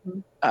and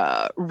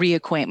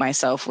reacquaint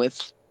myself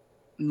with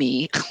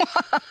me.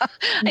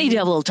 I need to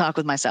have a little talk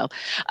with myself.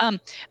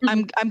 I'm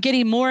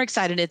getting more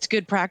excited. It's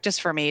good practice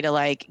for me to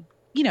like,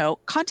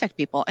 contact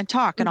people and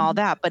talk and all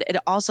that. But it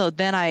also,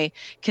 then I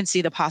can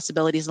see the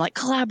possibilities and like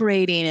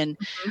collaborating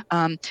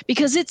and,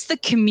 because it's the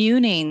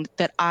communing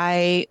that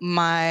I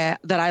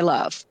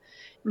love.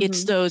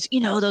 It's those,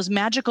 those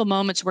magical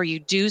moments where you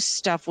do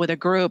stuff with a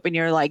group and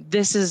you're like,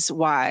 this is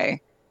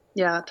why.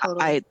 Yeah,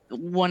 totally.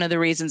 One of the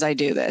reasons I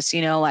do this,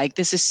 like,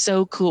 this is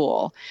so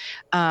cool.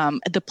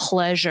 The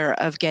pleasure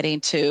of getting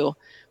to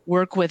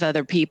work with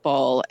other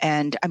people.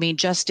 And I mean,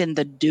 just in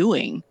the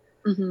doing.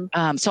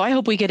 So I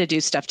hope we get to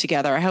do stuff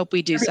together. I hope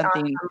we do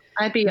something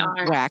I'd be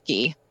honored.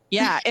 wacky.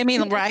 Yeah. I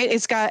mean, right.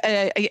 It's got,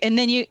 and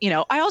then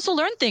I also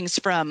learned things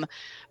from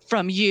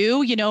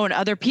you, and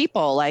other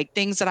people, like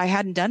things that I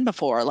hadn't done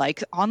before,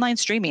 like online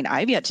streaming.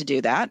 I've yet to do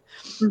that.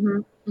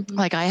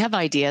 Like I have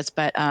ideas,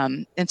 but,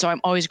 and so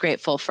I'm always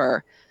grateful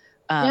for,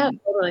 yeah,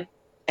 totally.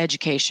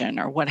 education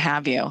or what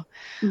have you.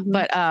 Mhm.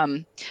 But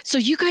so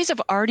you guys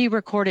have already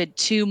recorded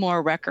 2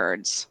 more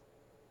records,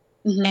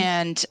 Mhm.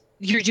 and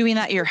you're doing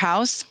that at your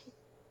house?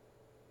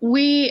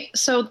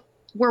 So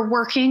we're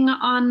working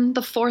on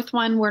the 4th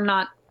one. We're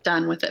not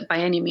done with it by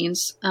any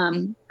means.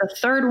 Mhm. The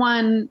 3rd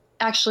one,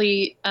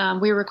 actually,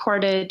 we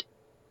recorded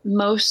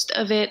most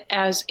of it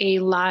as a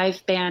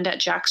live band at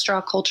Jack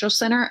Straw Cultural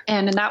Center,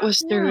 and that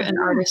was through an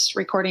artist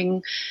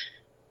recording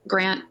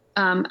grant.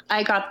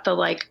 I got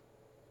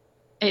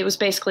it was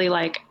basically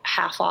like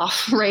half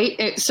off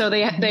rate. So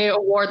they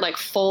award like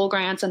full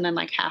grants and then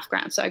like half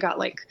grants. So I got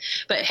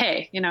but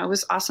hey, it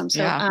was awesome.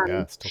 So Yeah.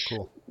 Yeah, it's still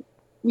cool.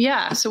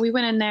 yeah, so we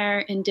went in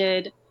there and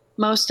did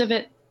most of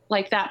it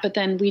like that, but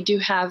then we do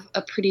have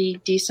a pretty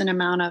decent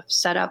amount of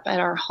setup at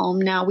our home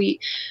now. We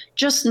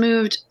just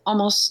moved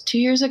almost 2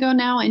 years ago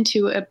now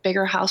into a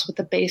bigger house with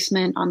a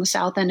basement on the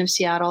south end of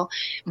Seattle,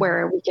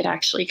 where we could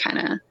actually kind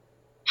of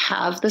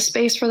have the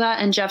space for that.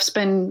 And Jeff's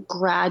been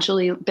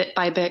gradually, bit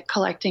by bit,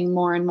 collecting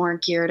more and more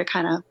gear to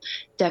kind of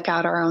deck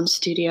out our own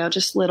studio,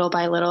 just little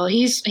by little.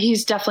 He's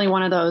definitely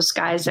one of those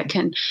guys that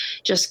can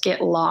just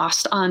get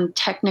lost on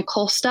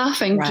technical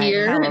stuff and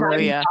gear.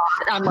 Hallelujah.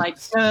 I'm like,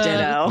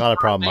 ditto. Not a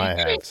problem I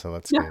have, so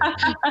that's good.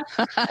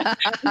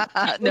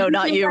 No,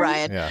 not you,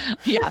 Ryan. Yeah.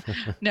 Yeah.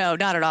 No,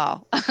 not at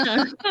all.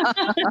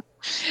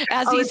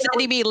 As he's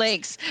sending me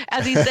links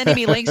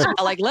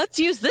about like, let's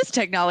use this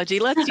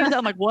technology. Let's use that.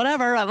 I'm like,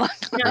 whatever. I'm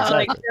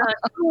like,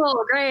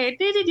 cool, great.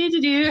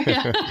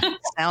 Yeah.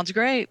 Sounds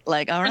great.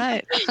 Like, all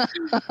right.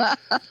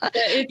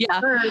 It's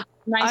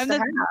nice to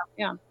have.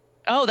 Yeah.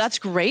 Oh, that's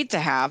great to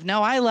have.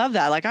 No, I love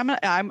that. Like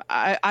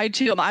I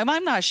too,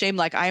 I'm not ashamed.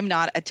 Like I'm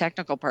not a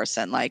technical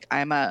person. Like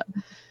I'm a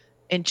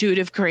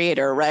intuitive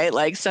creator, right?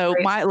 Like, so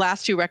my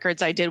last 2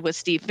 records I did with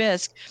Steve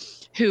Fisk,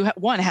 who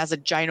one has a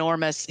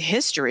ginormous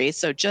history.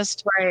 So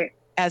just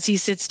as he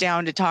sits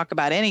down to talk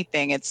about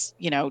anything, it's,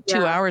 2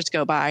 hours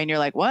go by and you're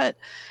like, what?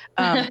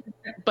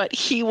 But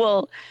he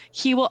will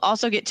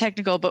also get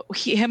technical, but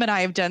him and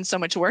I have done so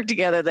much work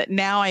together that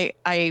now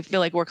I feel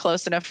like we're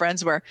close enough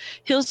friends where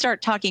he'll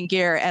start talking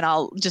gear and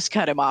I'll just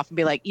cut him off and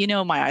be like,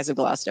 my eyes have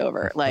glossed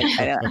over. Like,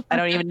 I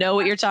don't even know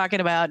what you're talking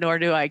about, nor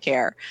do I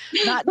care.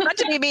 Not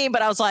to be mean,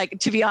 but I was like,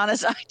 to be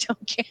honest, I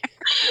don't care.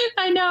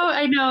 I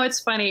know. It's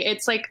funny.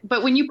 It's like,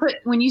 but when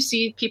you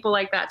see people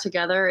like that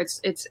together,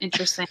 it's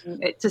interesting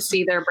to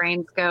see their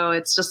brains go.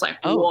 It's just like,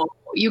 whoa,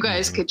 you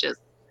guys could just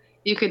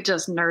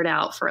nerd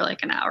out for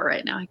like an hour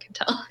right now. I can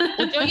tell.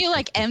 Well, don't you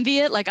envy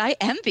it? Like I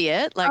envy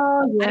it. Like,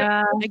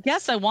 I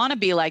guess I want to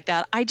be like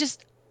that. I've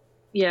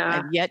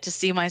yet to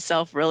see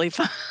myself really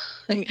fun.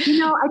 I think it's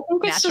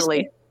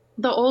naturally. Just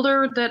the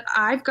older that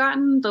I've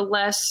gotten, the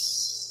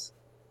less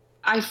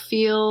I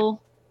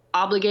feel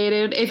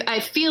obligated. If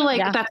I feel like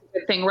that's a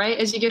good thing, right?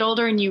 As you get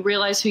older and you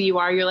realize who you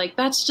are, you're like,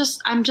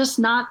 I'm just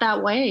not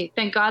that way.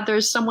 Thank God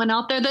there's someone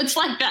out there that's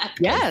like that.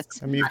 Yes.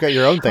 I mean, you've got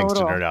your own things to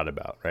nerd out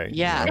about, right?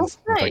 Yeah. It's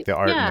like the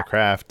art and the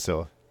craft.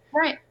 So.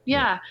 Right.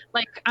 Yeah.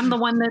 Like I'm the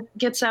one that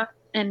gets up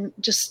and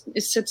just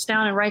sits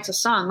down and writes a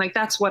song. Like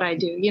that's what I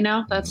do.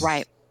 That's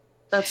right.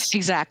 That's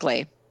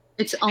exactly.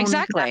 It's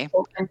exactly.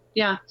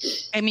 Yeah.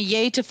 I mean,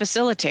 yay to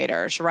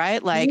facilitators,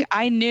 right? Like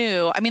I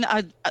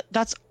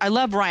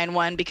love Ryan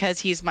one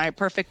because he's my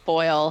perfect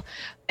foil.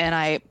 And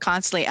I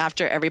constantly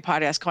after every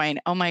podcast going,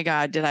 oh my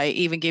God, did I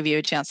even give you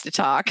a chance to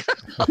talk?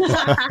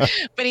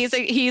 But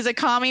he's a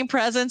calming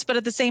presence. But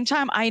at the same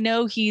time, I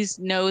know he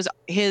knows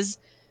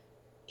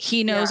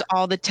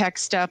all the tech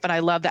stuff. And I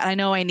love that. I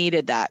know I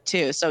needed that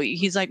too. So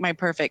he's like my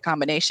perfect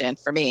combination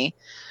for me.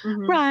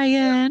 Mm-hmm.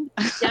 Ryan.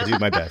 I do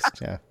my best.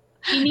 Yeah.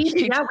 We need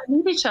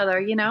each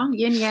other, yin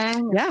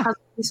yang, puzzle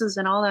pieces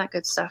and all that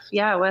good stuff.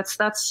 Yeah,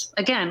 that's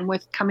again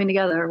with coming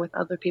together with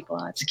other people.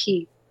 That's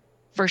key.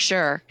 For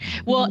sure.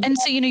 Well, and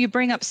so you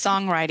bring up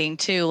songwriting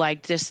too,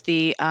 like just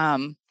the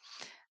art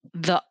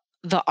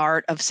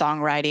of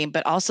songwriting,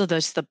 but also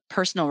there's the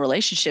personal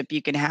relationship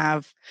you can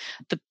have,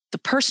 the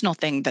personal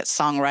thing that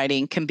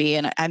songwriting can be,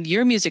 and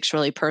your music's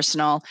really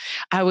personal.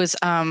 I was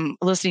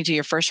listening to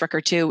your first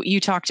record too. You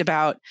talked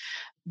about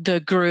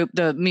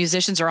the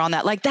musicians are on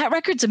that. Like that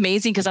record's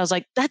amazing because I was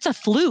like, that's a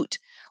flute.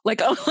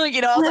 Like, I was like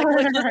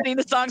listening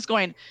to songs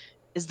going,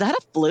 is that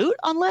a flute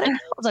on Let It Go?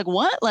 I was like,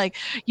 what? Like,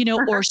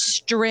 or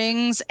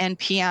strings and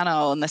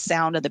piano and the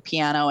sound of the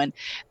piano. And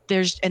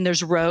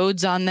there's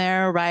Rhodes on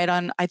there, right?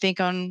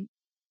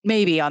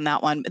 Maybe on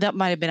that one. That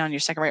might've been on your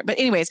second record. But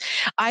anyways,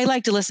 I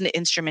like to listen to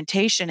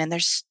instrumentation and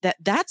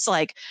that's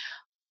like,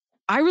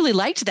 I really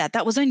liked that.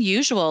 That was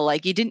unusual.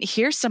 Like you didn't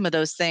hear some of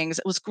those things.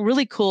 It was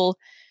really cool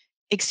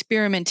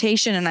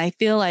experimentation. And I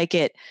feel like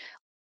it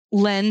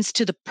lends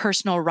to the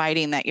personal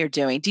writing that you're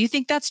doing. Do you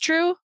think that's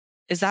true?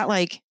 Is that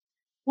like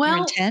your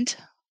intent?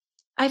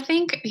 I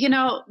think,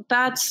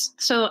 that's,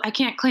 so I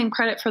can't claim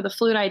credit for the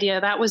flute idea.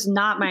 That was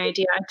not my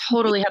idea. I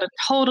totally had a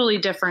totally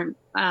different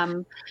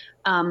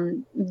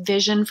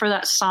vision for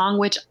that song,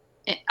 which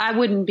I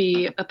wouldn't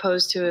be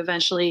opposed to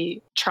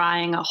eventually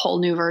trying a whole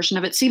new version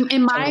of it. See,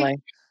 in my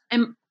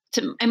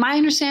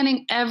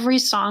understanding, every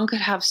song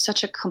could have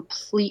such a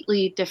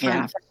completely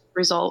different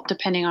result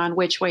depending on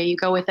which way you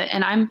go with it.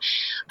 And I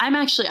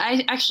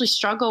actually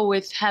struggle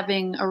with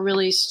having a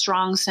really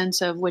strong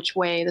sense of which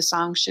way the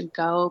song should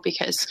go,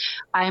 because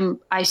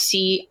I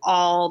see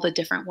all the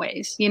different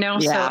ways, so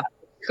it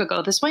could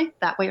go this way,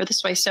 that way, or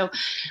this way. So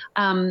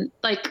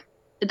like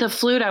the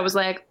flute, I was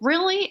like,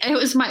 really? It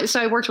was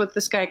so I worked with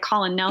this guy,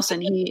 Colin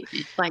Nelson. He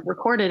like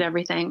recorded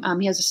everything.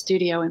 He has a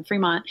studio in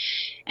Fremont,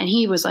 and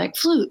he was like,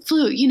 flute,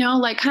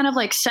 like kind of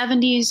like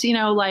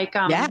 70s, like,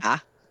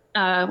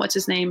 what's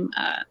his name?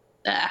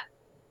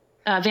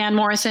 Van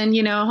Morrison,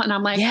 and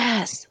I'm like,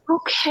 yes,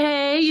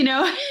 okay,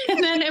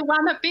 and then it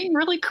wound up being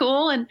really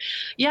cool. And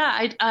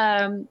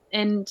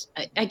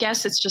I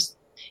guess it's just,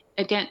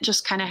 again,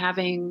 just kind of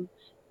having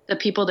the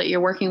people that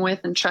you're working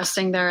with and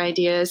trusting their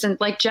ideas. And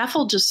like Jeff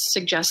will just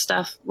suggest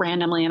stuff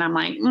randomly, and I'm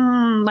like,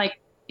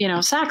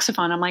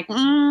 saxophone. I'm like,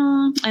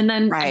 and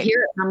then I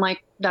hear it and I'm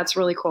like, that's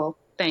really cool.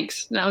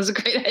 Thanks. That was a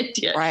great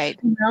idea. Right.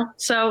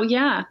 So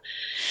yeah,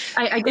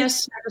 I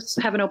guess I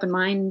just have an open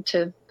mind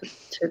to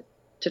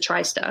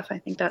try stuff. I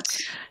think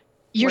that's.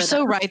 You're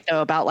so right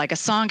though, about like a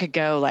song could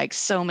go like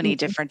so many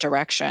different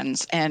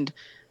directions, and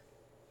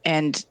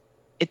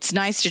it's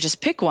nice to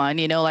just pick one,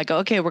 like,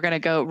 okay, we're going to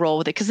go roll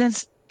with it.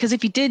 Because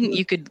if you didn't,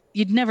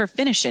 you'd never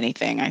finish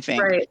anything, I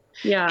think. Right.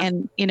 Yeah.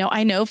 And,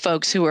 I know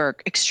folks who are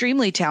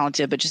extremely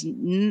talented, but just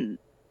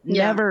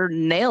never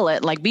nail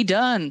it. Like, be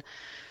done.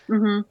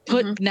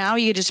 Now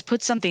you just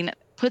put something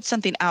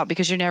out,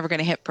 because you're never going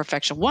to hit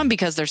perfection. One,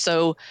 because they're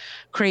so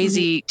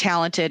crazy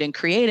talented and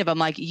creative. I'm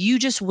like, you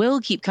just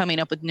will keep coming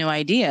up with new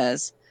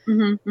ideas.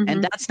 And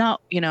that's not,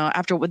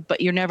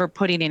 but you're never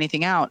putting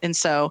anything out. And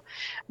so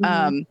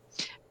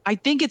I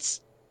think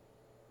it's,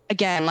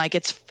 again, like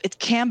it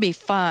can be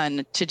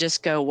fun to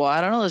just go, well,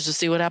 I don't know, let's just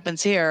see what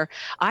happens here.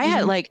 I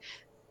had like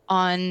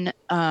on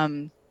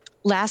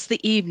Last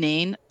the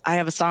Evening, I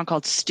have a song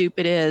called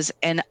Stupid Is,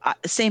 and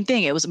same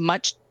thing. It was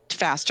much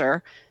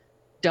faster,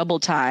 double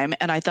time.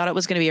 And I thought it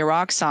was going to be a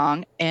rock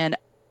song. And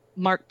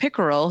Mark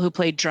Pickerel, who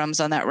played drums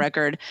on that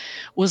record,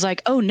 was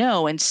like, oh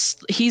no. And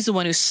he's the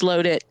one who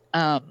slowed it,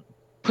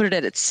 put it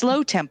at its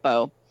slow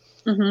tempo,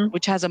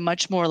 which has a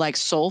much more like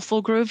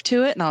soulful groove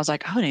to it. And I was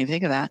like, oh, I didn't even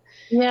think of that.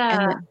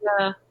 Yeah.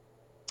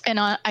 And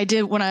I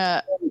did when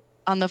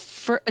on the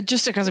first,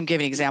 just because I'm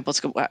giving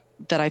examples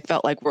that I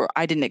felt like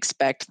I didn't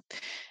expect.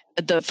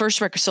 The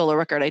first solo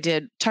record I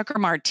did, Tucker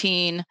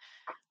Martine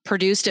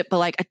produced it, but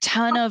like a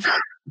ton of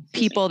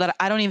people that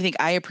I don't even think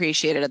I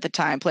appreciated at the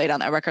time played on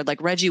that record.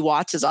 Like Reggie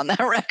Watts is on that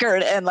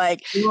record. And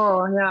like,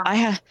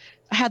 I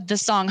had the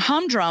song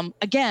Humdrum,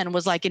 again,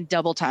 was like in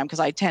double time, because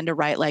I tend to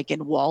write like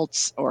in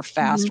waltz or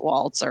fast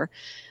waltz, or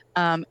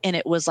and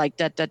it was like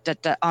da, da, da,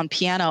 da, on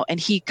piano, and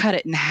he cut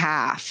it in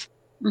half.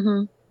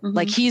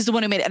 Like he's the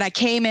one who made it. And I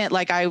came in,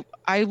 like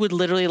I would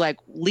literally like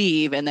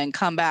leave and then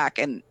come back,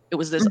 and it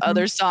was this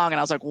other song, and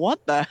I was like,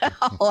 what the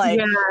hell? Like,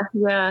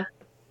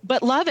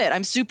 but love it.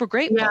 I'm super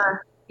grateful.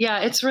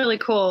 Yeah, it's really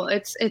cool.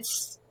 I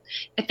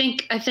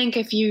think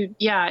if you,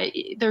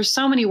 there's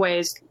so many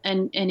ways,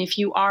 and if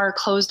you are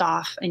closed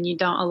off and you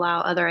don't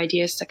allow other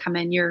ideas to come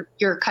in,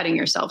 you're cutting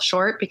yourself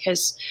short,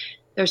 because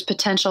there's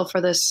potential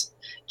for this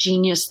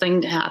genius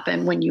thing to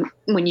happen when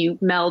you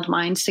meld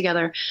minds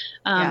together.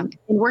 And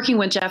working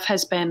with Jeff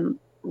has been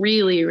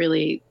really,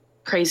 really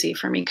crazy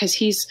for me, because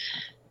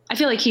I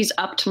feel like he's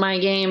upped my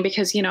game,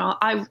 because,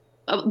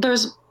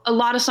 there's a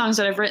lot of songs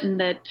that I've written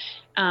that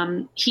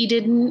he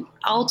didn't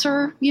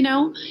alter,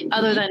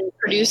 other than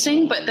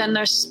producing, but then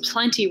there's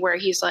plenty where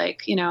he's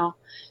like,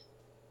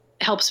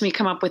 helps me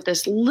come up with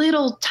this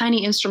little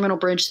tiny instrumental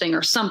bridge thing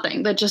or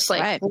something that just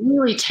like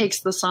really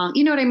takes the song,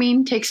 you know what I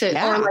mean? Takes it,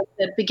 or like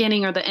the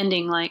beginning or the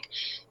ending, like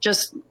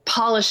just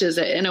polishes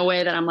it in a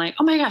way that I'm like,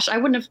 oh my gosh, I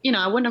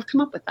wouldn't have come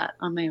up with that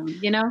on my own,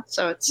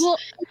 so it's,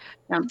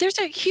 there's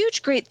a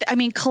huge,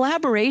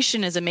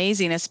 collaboration is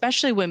amazing,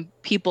 especially when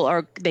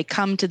people they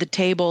come to the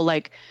table,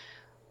 like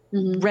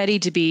ready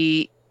to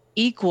be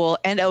equal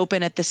and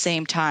open at the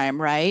same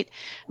time. Right.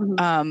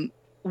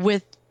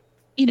 With,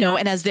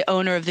 and as the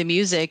owner of the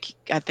music,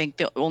 I think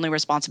the only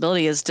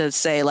responsibility is to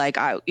say, like,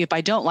 if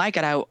I don't like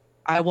it,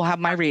 I will have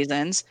my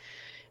reasons,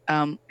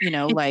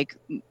 like,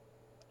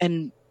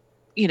 and,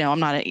 I'm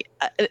not,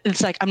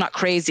 it's like, I'm not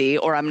crazy,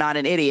 or I'm not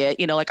an idiot,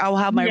 like I will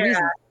have my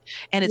reasons,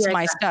 and it's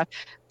my stuff.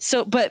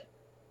 So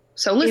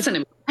listen to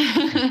me.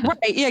 Right.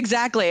 Yeah,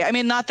 exactly. I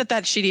mean, not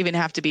that should even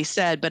have to be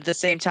said, but at the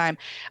same time,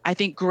 I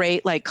think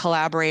great, like,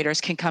 collaborators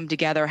can come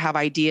together, have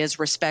ideas,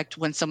 respect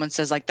when someone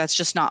says, like, that's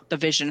just not the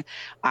vision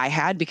I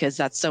had, because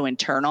that's so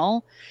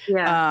internal.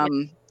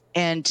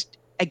 And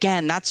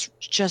again, that's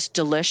just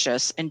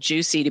delicious and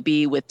juicy to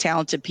be with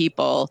talented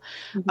people,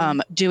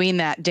 doing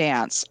that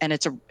dance, and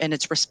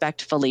it's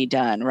respectfully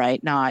done,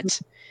 right?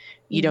 Not,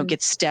 you don't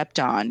get stepped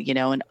on,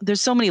 and there's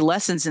so many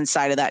lessons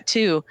inside of that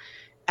too,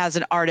 as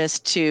an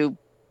artist, to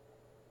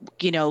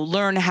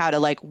learn how to,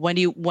 like, when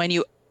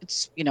you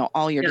it's,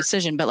 all your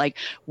decision, but like,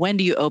 when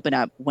do you open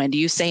up? When do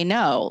you say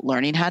no?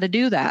 Learning how to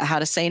do that, how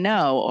to say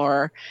no,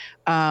 or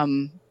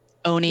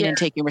owning and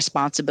taking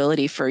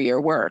responsibility for your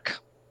work.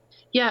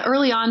 Yeah,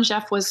 early on,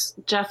 Jeff was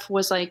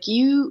like,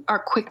 "You are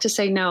quick to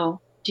say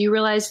no. Do you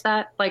realize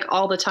that?" Like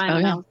all the time, Oh,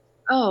 and I yeah. was,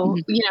 oh,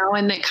 Mhm.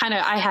 and it kind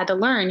of I had to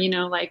learn,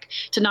 like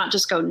to not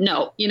just go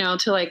no,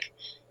 to like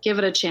give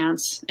it a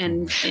chance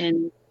and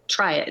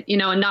try it,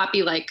 and not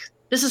be like,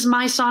 "This is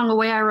my song, the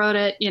way I wrote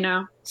it,"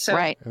 So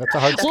Right. And that's a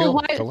hard Well, skill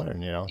why? to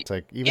learn. It's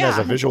like even as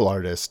a Yeah. visual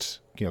artist,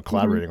 Mhm.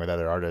 collaborating with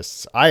other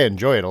artists, I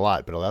enjoy it a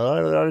lot. But a lot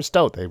of other artists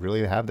don't. They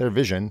really have their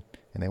vision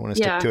and they want to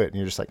stick Yeah, to it. And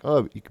you're just like,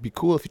 oh, it could be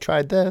cool if you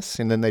tried this,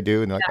 and then they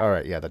do, and they're like, yeah, all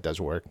right, yeah, that does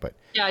work. But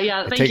yeah.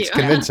 it Thank takes you.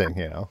 convincing.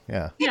 Yeah.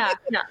 Yeah, yeah,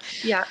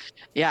 yeah.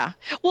 Yeah.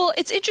 Well,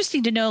 it's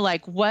interesting to know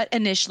like what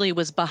initially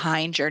was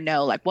behind your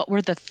no, like what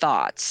were the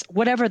thoughts,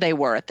 whatever they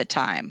were at the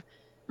time.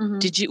 Hmm.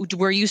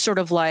 Were you sort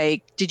of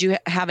like, did you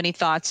have any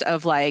thoughts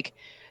of like,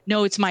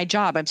 no, it's my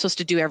job. I'm supposed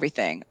to do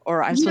everything,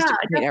 or I'm supposed Yeah,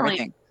 to create definitely.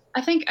 everything.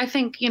 I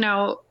think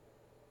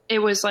it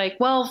was like,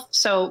 well,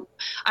 so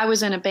I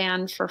was in a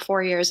band for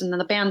 4 years, and then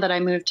the band that I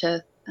moved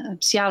to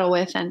Seattle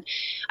with, and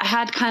I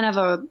had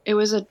it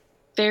was a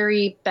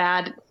very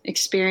bad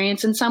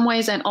experience in some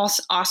ways, and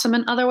also awesome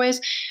in other ways.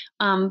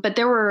 But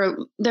there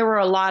were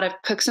a lot of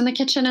cooks in the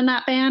kitchen in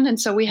that band, and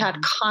so we had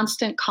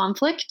constant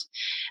conflict,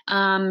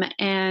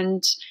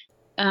 and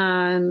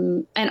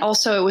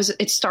also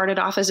it started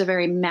off as a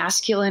very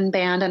masculine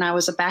band, and I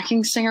was a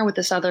backing singer with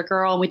this other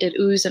girl, and we did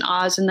oohs and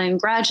ahs, and then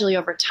gradually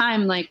over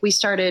time, like we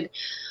started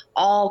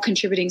all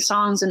contributing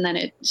songs, and then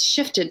it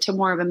shifted to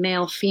more of a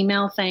male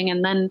female thing,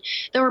 and then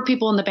there were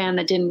people in the band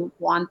that didn't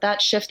want that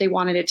shift. They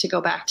wanted it to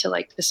go back to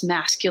like this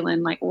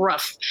masculine, like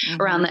rough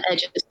around the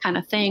edges kind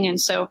of thing,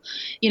 and so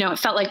it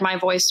felt like my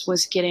voice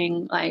was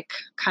getting like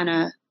kind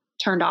of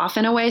turned off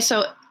in a way.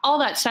 So all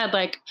that said,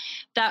 like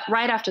that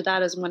right after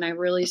that is when I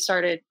really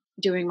started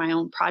doing my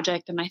own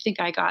project, and I think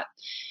I got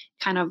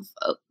kind of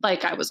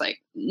like, I was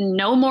like,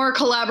 no more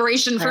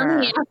collaboration for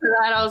me. After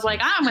that, I was like,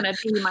 I'm going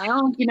to do my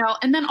own,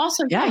 and then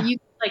also, Yeah. you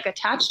like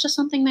attach to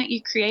something that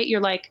you create. You're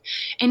like,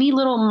 any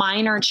little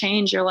minor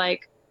change, you're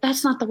like,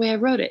 that's not the way I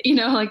wrote it.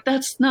 Like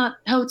that's not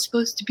how it's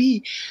supposed to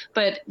be.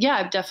 But yeah,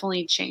 I've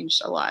definitely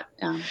changed a lot.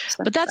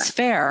 But that's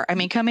fair. I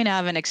mean, coming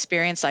out of an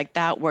experience like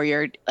that, where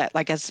you're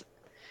like as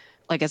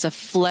a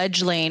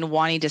fledgling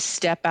wanting to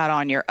step out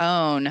on your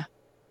own,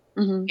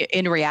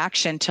 in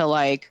reaction to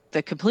like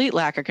the complete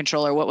lack of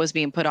control or what was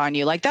being put on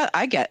you, like that,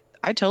 I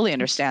totally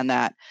understand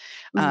that.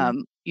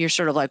 You're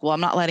sort of like, well, I'm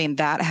not letting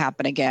that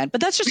happen again.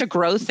 But that's just a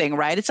growth thing,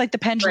 right? It's like the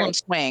pendulum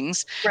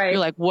swings. Right. You're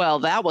like, well,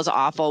 that was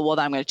awful. Well,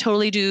 I'm going to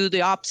totally do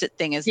the opposite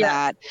thing as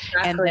that.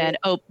 Exactly. And then,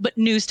 but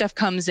new stuff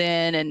comes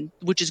in, and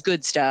which is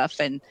good stuff.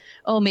 And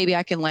maybe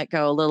I can let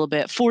go a little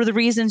bit for the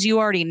reasons you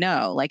already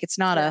know. Like it's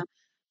not a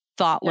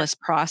thoughtless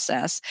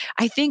process.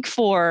 I think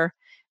for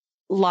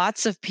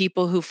lots of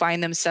people who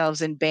find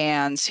themselves in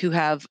bands who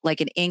have like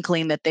an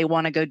inkling that they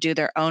want to go do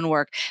their own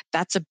work,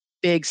 that's a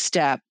big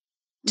step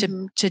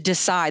to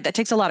decide. That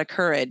takes a lot of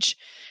courage.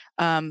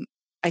 I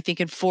think,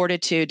 and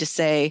fortitude to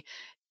say,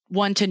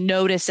 one, to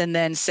notice and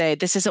then say,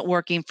 this isn't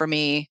working for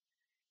me,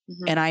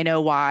 and I know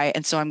why,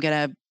 and so I'm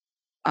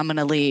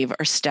gonna leave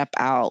or step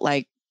out.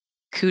 Like,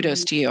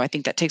 kudos to you. I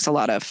think that takes a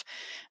lot of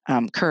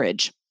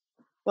courage.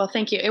 Well,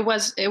 thank you. It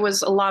was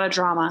a lot of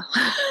drama.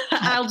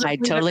 I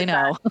totally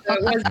know.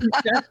 It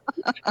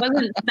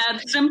wasn't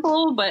that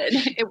simple, but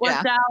it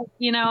worked out.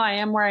 I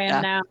am where I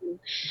am now.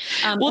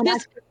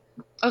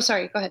 Oh,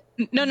 sorry. Go ahead.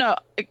 No.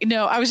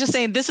 I was just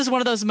saying, this is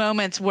one of those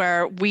moments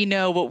where we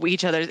know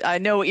I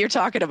know what you're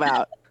talking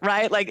about,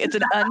 right? Like it's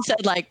an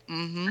unsaid, like,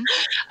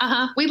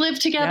 We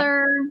lived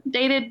together,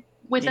 dated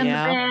within the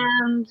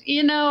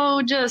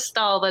band, just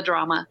all the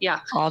drama. Yeah.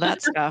 All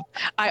that stuff.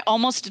 I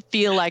almost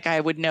feel like I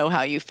would know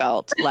how you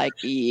felt. Like,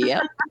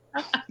 yep.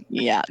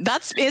 Yeah.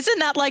 Isn't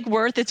that like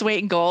worth its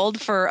weight in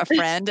gold for a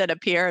friend and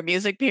a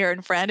music peer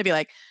and friend to be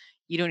like,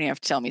 you don't even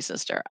have to tell me,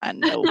 sister. I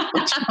know.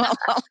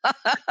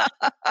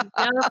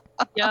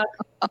 Yep.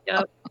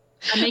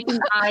 I'm making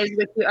eyes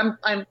with you.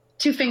 I'm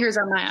 2 fingers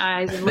on my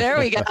eyes. And there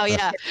we go. Oh,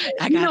 yeah.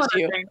 I got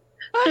you.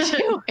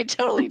 I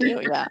totally do.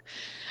 Yeah.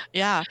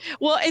 Yeah.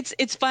 Well,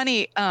 it's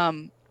funny.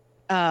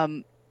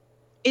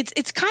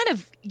 It's kind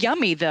of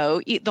yummy though.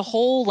 The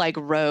whole like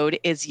road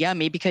is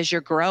yummy because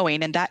you're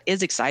growing, and that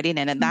is exciting.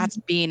 And that's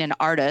being an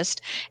artist,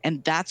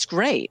 and that's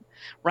great.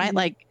 Right.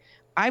 Like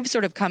I've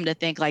sort of come to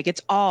think like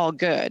it's all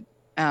good.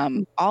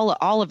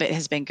 All of it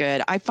has been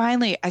good. I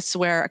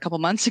swear a couple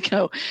months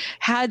ago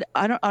had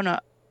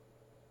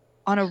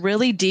on a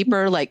really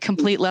deeper, like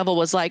complete level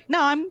was like,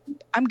 no,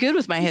 I'm good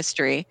with my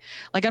history.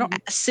 Like I don't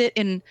sit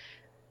in,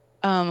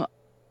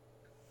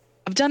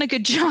 I've done a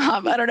good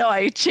job. I don't know.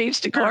 I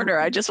changed a corner.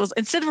 I just was,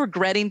 instead of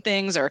regretting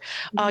things or,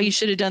 oh, you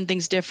should have done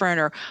things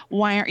different, or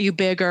why aren't you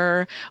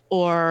bigger,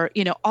 or,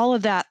 all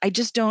of that. I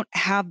just don't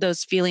have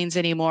those feelings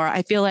anymore.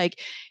 I feel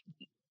like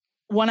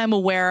when I'm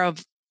aware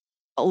of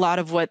a lot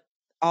of what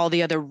all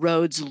the other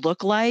roads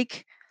look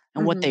like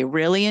and what they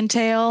really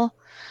entail.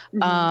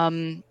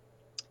 And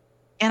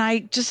I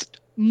just,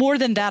 more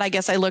than that, I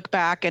guess I look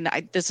back and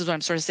this is what I'm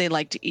sort of saying,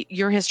 like to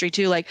your history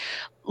too, like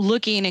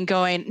looking and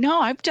going,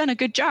 no, I've done a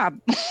good job.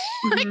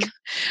 Like,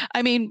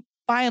 I mean,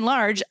 by and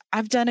large,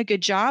 I've done a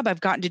good job.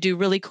 I've gotten to do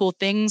really cool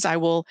things.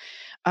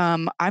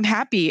 I'm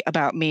happy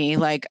about me.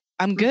 Like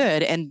I'm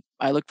good. And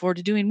I look forward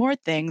to doing more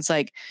things.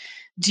 Like,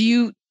 do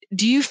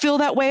you feel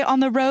that way on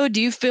the road?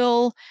 Do you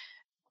feel,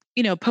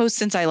 post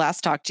since I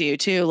last talked to you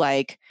too,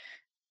 like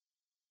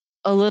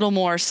a little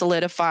more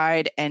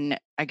solidified and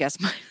I guess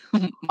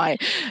my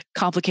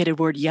complicated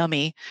word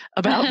yummy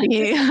about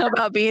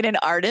about being an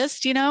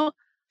artist,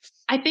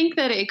 I think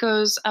that it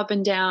goes up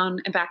and down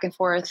and back and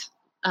forth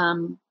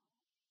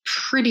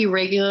pretty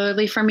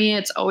regularly for me.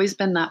 It's always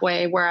been that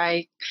way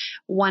where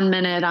 1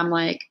 minute I'm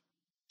like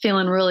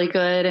feeling really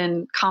good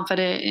and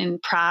confident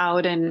and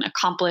proud and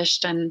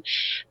accomplished. And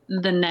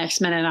the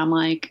next minute I'm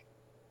like,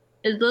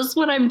 is this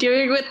what I'm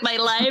doing with my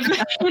life?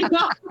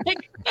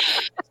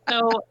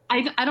 So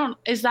I don't,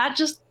 is that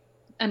just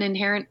an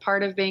inherent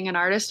part of being an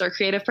artist or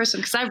creative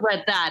person? Because I've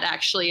read that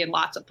actually in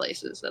lots of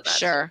places.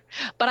 Sure.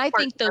 But I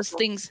think those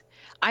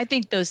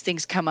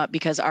things come up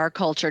because our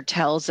culture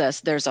tells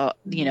us there's a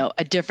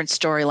a different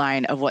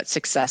storyline of what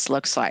success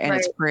looks like, and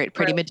it's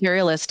pretty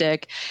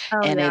materialistic,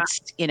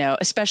 it's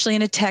especially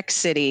in a tech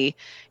city,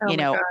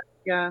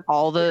 yeah,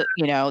 all the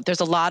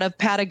there's a lot of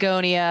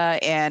Patagonia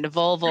and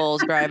Volvos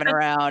driving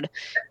around,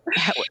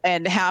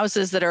 and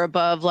houses that are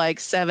above like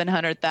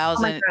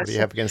 700,000. What do you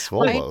have against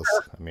Volvos?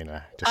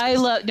 I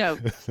love no.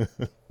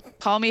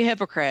 Call me a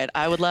hypocrite.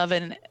 I would love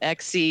an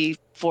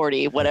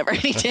XC40, whatever,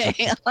 any day.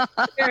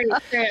 Very.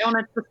 I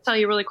want to tell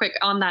you really quick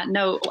on that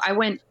note. I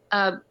went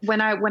when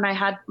I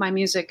had my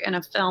music in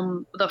a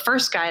film. The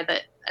first guy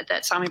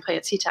that saw me play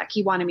at SeaTac,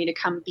 he wanted me to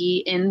come be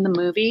in the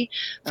movie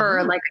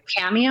for like a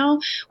cameo,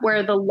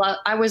 where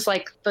I was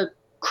like the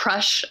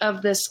crush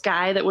of this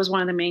guy that was one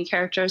of the main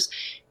characters,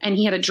 and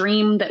he had a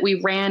dream that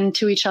we ran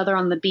to each other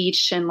on the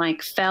beach and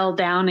like fell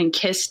down and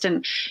kissed,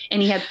 and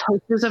he had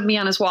posters of me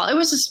on his wall. It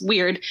was just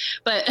weird,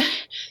 but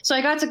so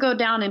I got to go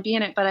down and be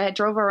in it. But I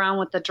drove around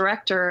with the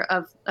director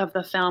of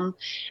the film,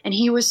 and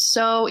he was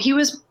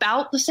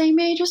about the same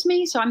age as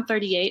me, so I'm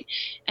 38,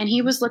 and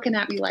he was looking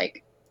at me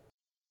like,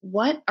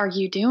 what are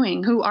you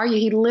doing? Who are you?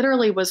 He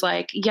literally was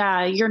like,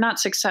 yeah, you're not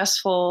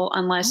successful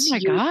unless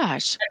you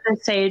at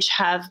this age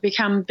have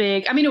become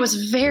big. I mean, it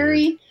was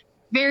very,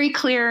 very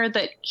clear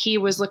that he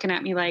was looking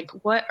at me like,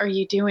 what are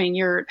you doing?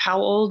 You're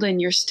how old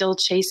and you're still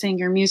chasing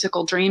your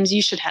musical dreams?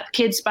 You should have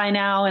kids by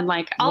now. And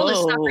like all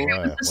this stuff.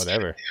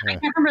 Whatever. Yeah. I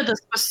can't remember the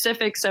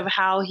specifics of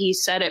how he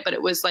said it, but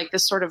it was like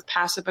this sort of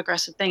passive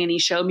aggressive thing. And he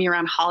showed me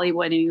around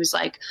Hollywood and he was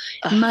like,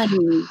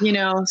 money,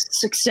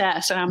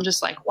 success. And I'm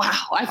just like,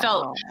 wow, I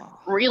felt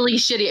really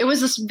shitty. It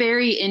was this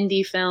very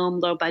indie film,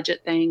 low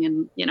budget thing.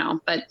 And,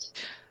 but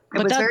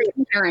it was very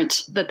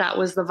apparent that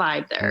was the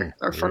vibe there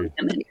or for him.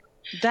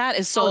 That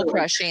is soul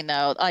crushing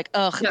though. Like,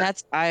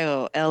 that's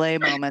LA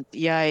moment.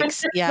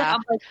 Yikes. Yeah.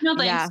 I'm like,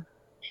 no, yeah.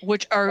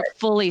 Which are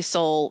fully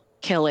soul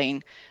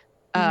killing.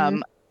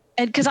 And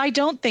because I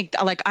don't think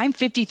like I'm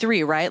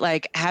 53, right?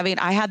 Like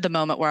I had the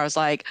moment where I was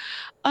like,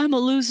 I'm a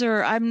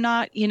loser. I'm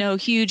not,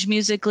 huge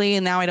musically.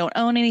 And now I don't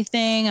own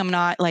anything. I'm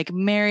not like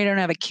married. I don't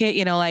have a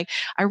kid, like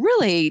I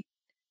really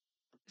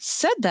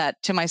said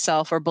that to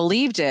myself or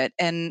believed it.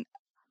 And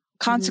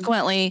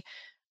consequently,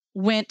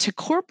 went to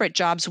corporate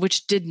jobs,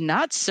 which did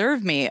not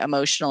serve me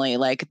emotionally.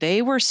 Like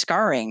they were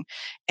scarring.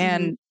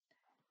 And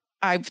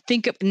I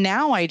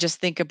just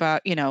think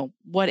about,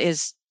 what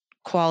is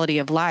quality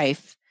of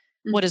life?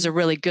 What does a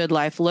really good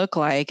life look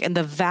like? And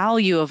the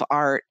value of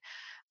art,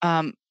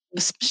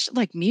 especially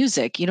like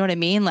music, you know what I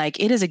mean? Like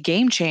it is a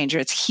game changer.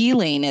 It's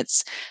healing,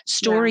 it's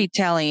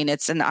storytelling.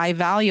 And I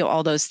value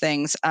all those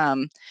things.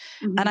 And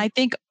I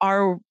think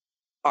our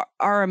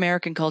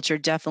American culture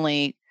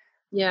definitely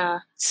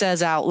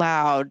says out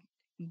loud,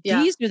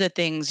 these are the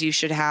things you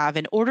should have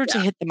in order to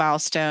hit the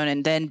milestone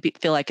and then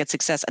feel like it's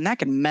success. And that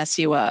can mess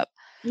you up.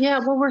 Yeah.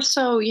 Well, we're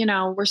so, what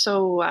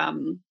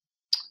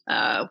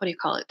do you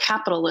call it?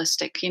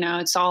 Capitalistic,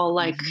 it's all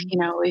like,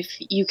 if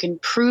you can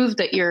prove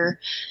that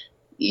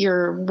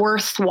you're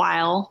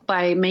worthwhile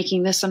by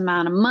making this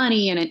amount of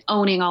money and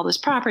owning all this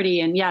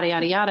property and yada,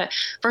 yada, yada,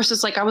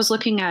 versus like I was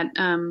looking at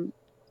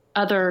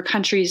other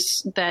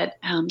countries that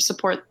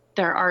support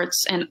their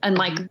arts and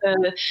like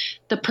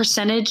the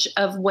percentage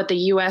of what the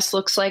US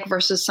looks like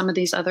versus some of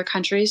these other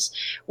countries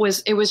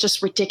was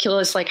just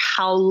ridiculous. Like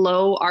how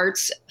low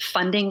arts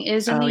funding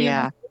is in the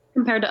US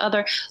compared to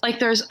other, like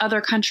there's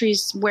other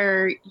countries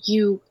where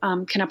you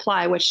can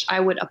apply, which I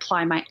would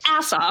apply my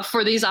ass off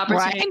for these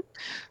opportunities. Right.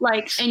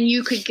 Like, and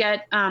you could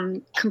get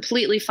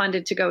completely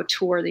funded to go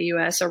tour the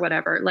US or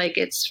whatever. Like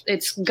it's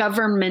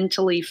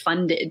governmentally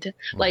funded,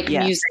 like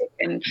music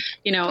and,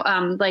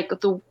 like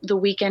the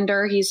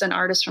Weekender, he's an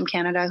artist from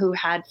Canada who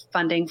had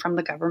funding from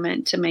the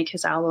government to make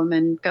his album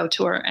and go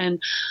tour.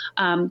 And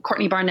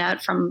Courtney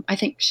Barnett I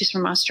think she's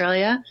from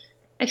Australia,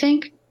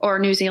 or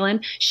New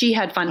Zealand, she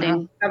had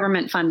funding,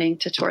 government funding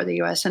to tour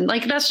the US. And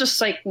like, that's just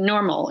like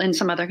normal in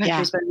some other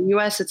countries, but in the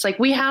US, it's like,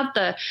 we have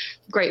the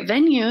great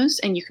venues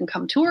and you can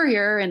come tour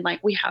here. And like,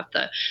 we have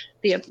the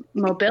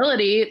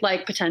mobility,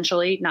 like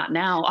potentially not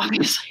now,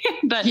 obviously,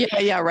 but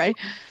yeah, right.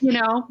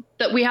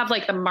 that we have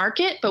like the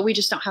market, but we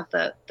just don't have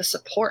the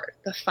support,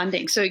 the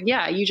funding. So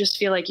yeah, you just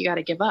feel like you got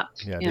to give up.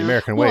 Yeah, the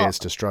American way is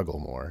to struggle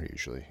more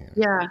usually.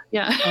 Yeah.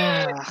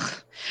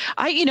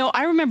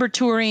 I remember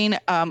touring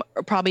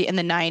probably in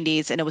the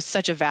 90s, and it was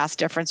such a vast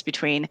difference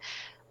between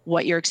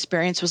what your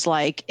experience was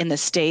like in the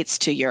States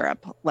to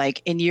Europe.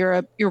 Like in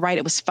Europe, you're right,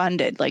 it was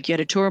funded. Like you had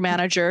a tour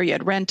manager, you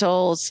had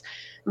rentals,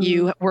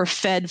 you were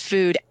fed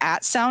food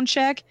at sound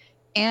check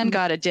and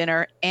got a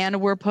dinner and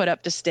were put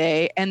up to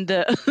stay. And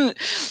the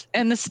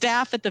and the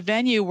staff at the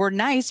venue were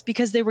nice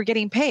because they were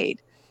getting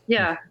paid.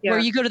 Yeah. Where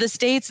you go to the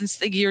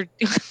States and you're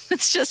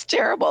it's just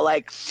terrible.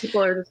 Like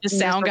the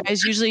sound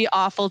guy's usually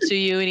awful to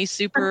you, and he's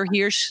super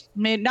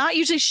not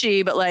usually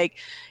she, but like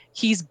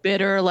he's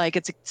bitter, like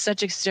it's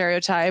such a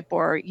stereotype,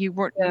 or you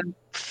weren't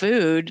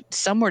food,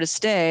 somewhere to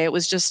stay. It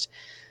was just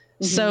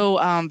so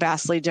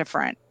vastly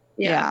different.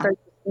 Yeah.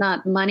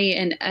 Not money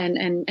and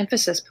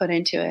emphasis put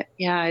into it.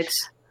 Yeah.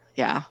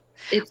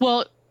 It's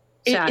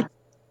sad.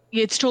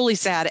 It's totally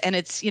sad. And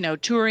it's,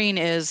 touring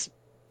is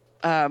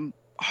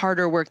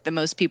harder work than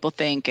most people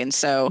think. And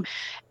so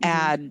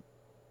add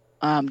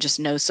just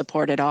no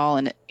support at all.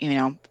 And,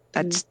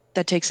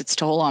 that takes its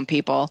toll on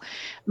people.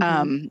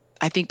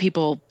 I think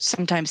people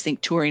sometimes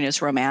think touring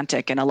is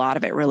romantic, and a lot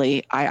of it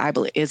really, I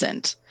believe,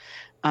 isn't.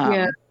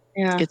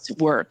 It's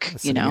work,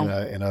 in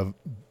a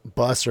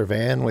bus or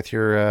van with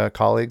your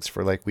colleagues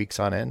for like weeks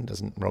on end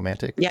isn't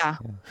romantic. Yeah.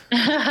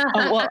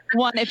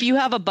 One, if you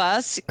have a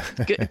bus,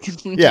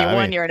 you're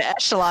an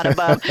echelon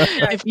above.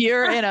 If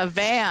you're in a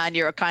van,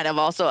 you're kind of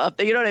also up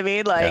there. You know what I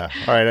mean? Like,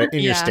 all right, in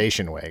your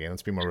station wagon.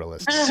 Let's be more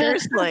realistic.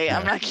 Seriously,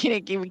 I'm not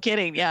even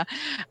kidding. Yeah.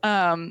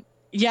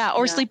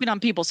 Or sleeping on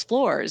people's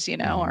floors,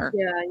 or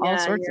all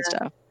sorts of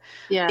stuff.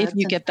 Yeah. If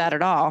you get that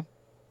at all.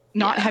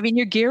 Not having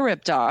your gear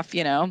ripped off,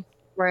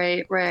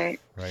 Right.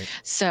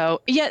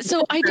 So,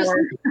 I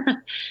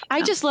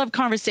just love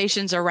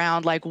conversations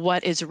around like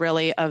what is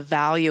really of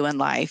value in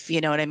life.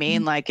 You know what I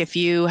mean? Like if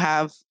you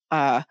have,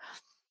 I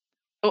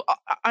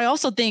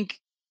also think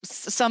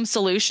some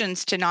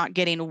solutions to not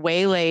getting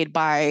waylaid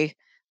by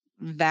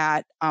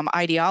that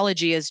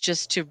ideology is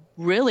just to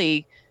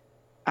really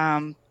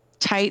not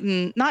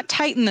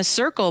tighten the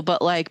circle,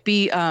 but like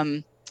be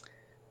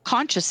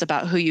conscious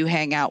about who you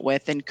hang out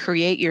with and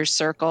create your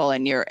circle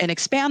and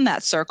expand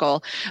that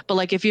circle. But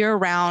like if you're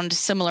around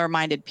similar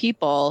minded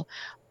people,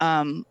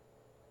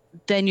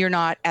 then you're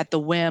not at the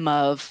whim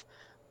of,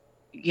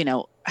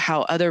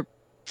 how other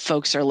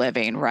folks are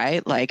living,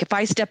 right? Like if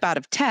I step out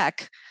of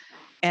tech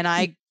and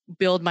I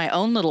build my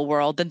own little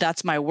world, then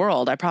that's my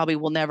world. I probably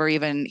will never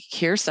even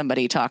hear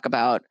somebody talk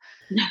about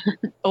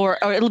or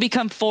it'll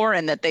become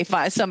foreign that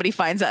somebody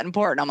finds that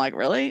important. I'm like,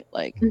 really?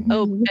 Like,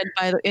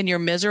 and you're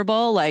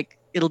miserable. Like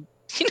it'll,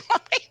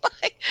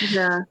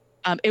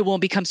 it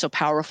won't become so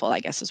powerful, I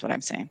guess is what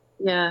I'm saying.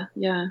 Yeah.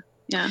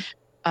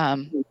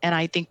 And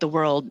I think the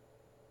world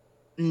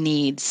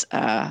needs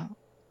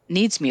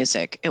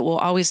music. It will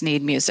always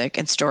need music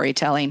and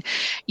storytelling.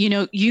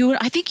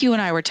 I think you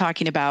and I were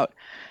talking about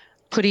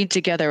putting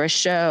together a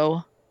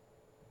show.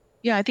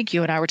 Yeah, I think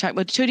you and I were talking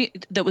about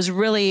that was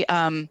really,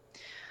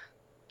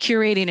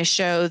 curating a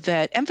show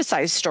that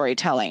emphasized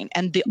storytelling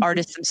and the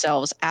artists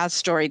themselves as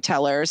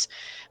storytellers,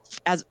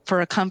 as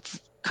for a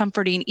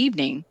comforting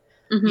evening,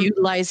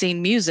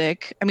 utilizing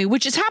music. I mean,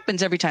 which just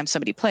happens every time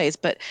somebody plays,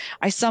 but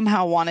I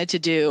somehow wanted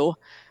to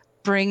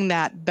bring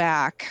that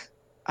back,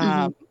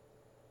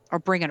 or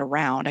bring it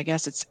around. I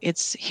guess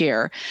it's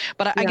here,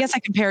 but I guess I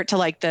compare it to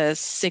like the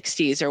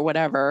 60s or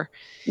whatever,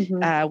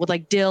 with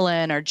like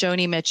Dylan or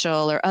Joni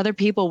Mitchell or other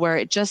people, where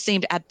it just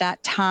seemed at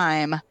that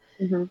time,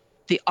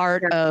 the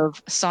art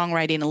of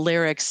songwriting and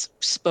lyrics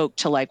spoke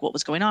to like what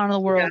was going on in the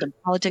world and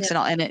politics and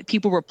all, and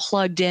people were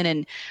plugged in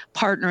and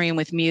partnering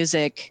with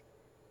music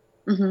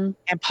and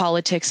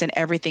politics and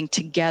everything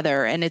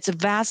together. And it's a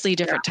vastly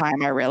different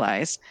time, I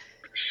realize.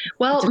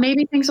 Well,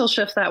 maybe things will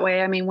shift that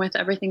way. I mean, with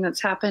everything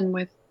that's happened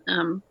with,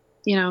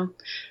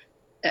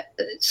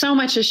 so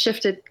much has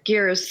shifted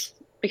gears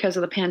because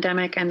of the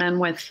pandemic, and then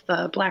with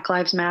the Black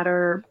Lives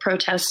Matter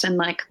protests and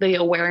like the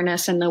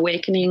awareness and the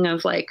awakening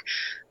of like,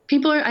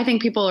 I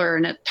think people are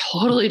in a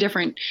totally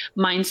different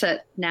mindset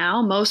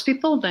now, most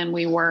people, than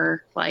we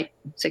were like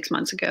 6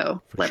 months ago,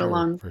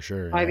 alone for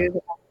sure, 5 years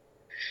ago.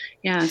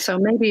 Yeah. So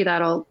maybe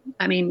that'll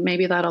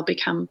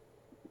become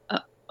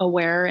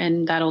aware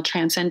and that'll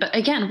transcend. But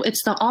again,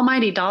 it's the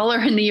almighty dollar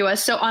in the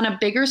US. So on a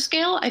bigger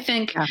scale, I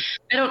think, I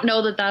don't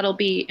know that that'll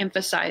be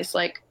emphasized.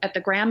 Like at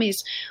the Grammys,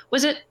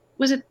 was it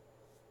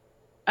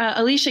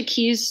Alicia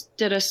Keys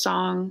did a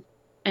song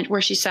and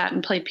where she sat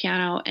and played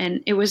piano,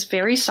 and it was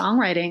very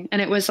songwriting.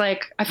 And it was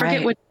like, I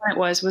forget which one it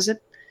was. Was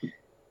it,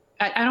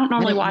 I don't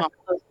normally watch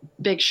those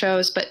big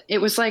shows, but it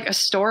was like a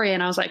story.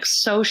 And I was like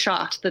so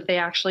shocked that they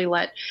actually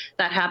let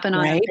that happen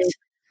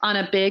on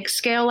a big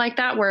scale like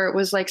that, where it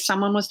was like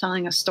someone was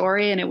telling a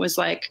story, and it was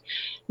like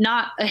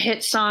not a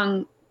hit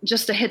song,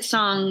 just a hit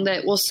song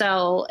that will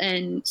sell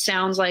and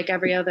sounds like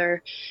every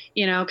other,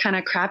 kind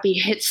of crappy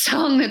hit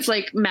song that's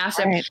like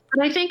massive. Right.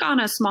 But I think on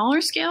a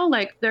smaller scale,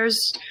 like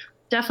there's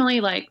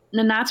definitely like,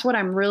 and that's what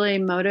I'm really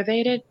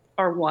motivated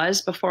or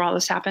was before all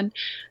this happened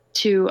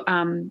to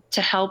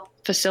help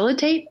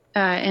facilitate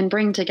and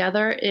bring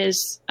together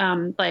is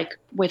like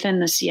within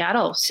the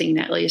Seattle scene,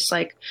 at least,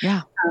 like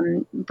Yeah.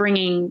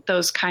 bringing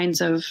those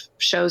kinds of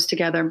shows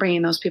together,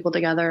 bringing those people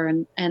together,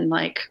 and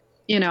like,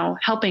 you know,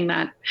 helping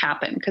that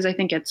happen. Because I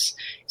think it's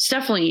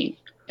definitely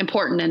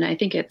important, and I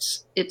think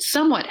it's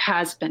somewhat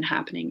has been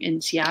happening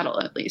in Seattle,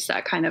 at least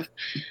that kind of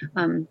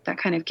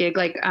gig.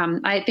 Like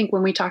I think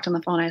when we talked on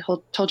the phone, I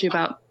told you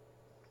about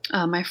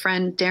my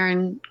friend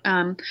Darren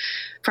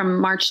from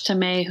March to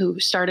May, who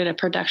started a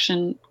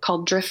production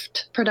called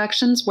Drift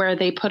Productions, where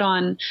they put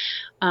on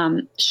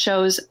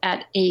shows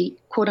at a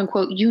quote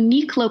unquote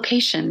unique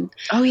location.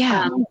 Oh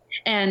yeah.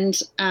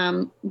 And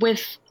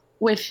with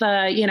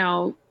you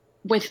know,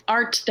 with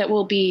art that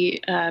will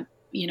be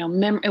you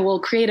know, it will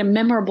create a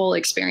memorable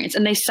experience.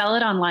 And they sell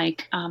it on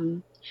like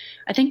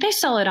I think they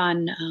sell it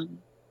on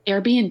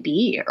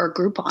Airbnb or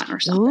Groupon or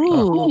something.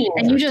 Ooh.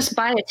 And you just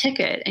buy a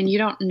ticket and you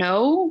don't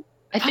know.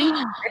 I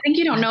think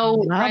you don't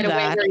know right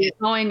away where you're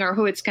going or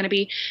who it's going to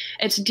be.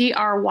 It's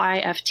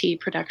DRYFT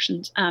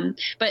Productions.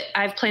 But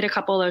I've played a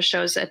couple of those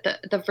shows at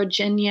the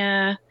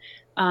Virginia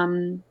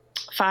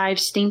 5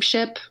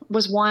 Steamship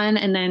was one,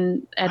 and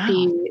then at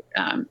the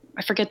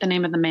I forget the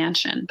name of the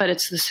mansion, but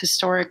it's this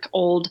historic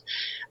old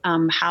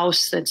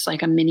house that's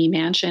like a mini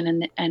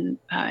mansion, and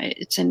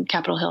it's in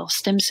Capitol Hill,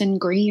 Stimson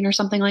Green or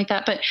something like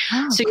that. But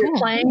so you're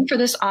playing for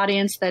this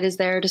audience that is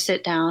there to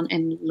sit down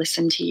and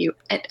listen to you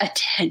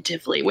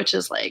attentively, which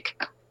is like,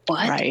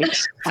 what? Right.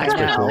 That's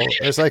pretty cool.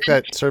 There's like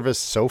that service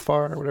So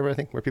Far or whatever, I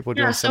think, where people are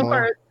doing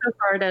similar. So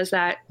far does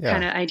that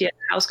kind of idea,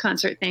 house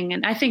concert thing,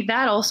 and I think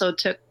that also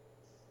took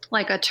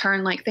like a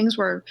turn, like things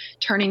were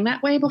turning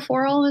that way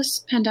before all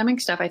this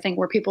pandemic stuff, I think,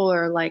 where people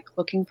are like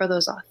looking for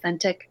those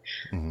authentic,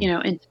 you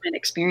know, intimate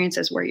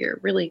experiences where you're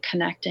really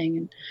connecting.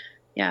 And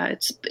yeah,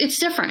 it's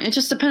different. It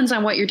just depends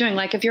on what you're doing.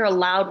 Like if you're a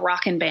loud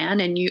rockin' band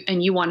and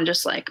you want to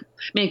just like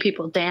make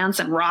people dance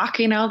and rock,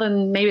 you know,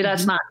 then maybe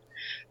that's not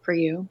for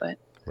you, but.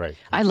 Right.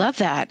 I love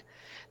that.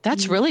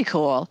 That's really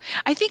cool.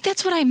 I think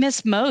that's what I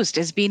miss most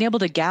is being able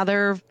to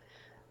gather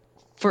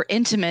for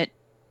intimate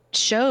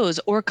shows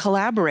or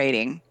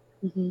collaborating.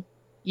 Mm-hmm.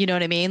 You know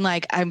what I mean?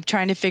 Like I'm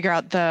trying to figure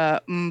out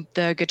the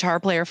guitar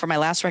player for my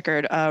last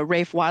record,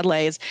 Rafe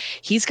Wadley.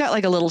 He's got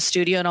like a little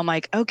studio, and I'm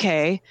like,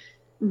 okay,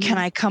 can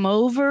I come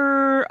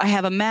over? I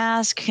have a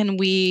mask. Can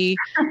we,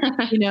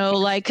 you know,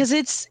 like, cause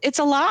it's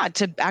a lot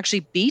to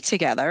actually be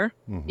together.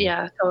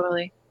 Yeah,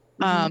 totally.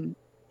 And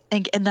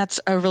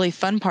that's a really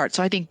fun part.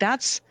 So I think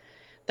that's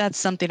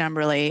something I'm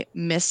really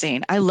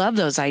missing. I love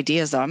those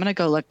ideas though. I'm going to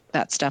go look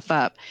that stuff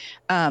up.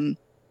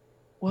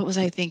 What was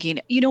I thinking?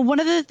 You know, one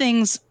of the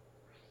things,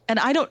 and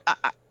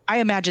I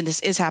imagine this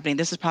is happening.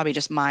 This is probably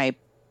just my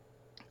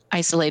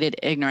isolated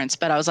ignorance,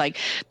 but I was like,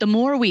 the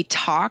more we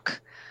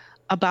talk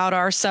about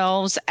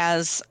ourselves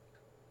as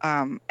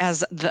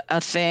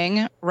a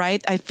thing,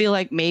 right? I feel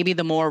like maybe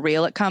the more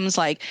real it comes.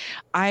 Like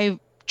I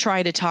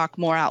try to talk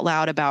more out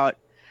loud about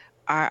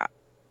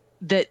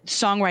that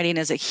songwriting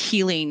as a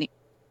healing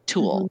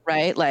tool,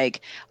 right? Like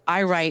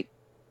I write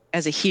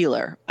as a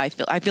healer. I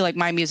feel like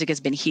my music has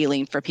been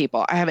healing for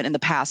people. I haven't in the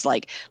past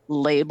like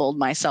labeled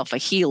myself a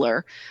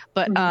healer,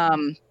 but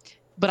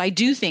I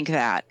do think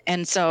that.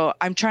 And so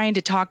I'm trying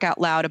to talk out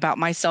loud about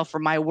myself or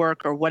my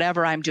work or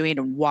whatever I'm doing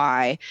and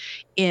why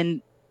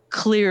in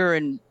clear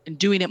and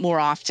doing it more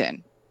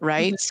often,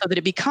 right? So that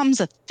it becomes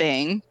a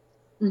thing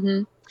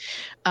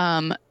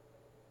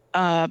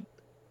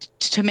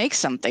to make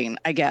something,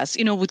 I guess,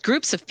 you know, with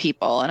groups of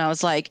people. And I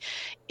was like,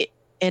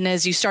 and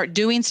as you start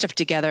doing stuff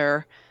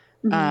together,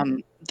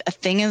 a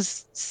thing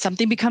is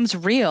something becomes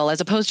real as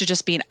opposed to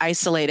just being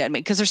isolated. I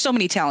mean, because there's so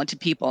many talented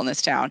people in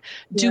this town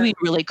doing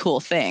really cool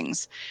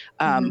things.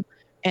 And,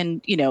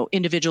 you know,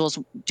 individuals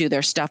do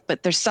their stuff,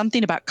 but there's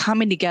something about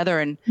coming together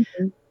and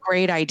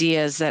great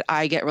ideas that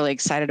I get really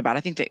excited about. I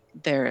think that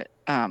the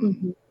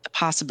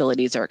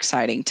possibilities are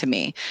exciting to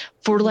me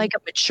for like a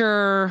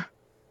mature,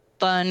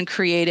 fun,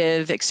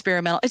 creative,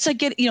 experimental. It's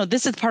like, you know,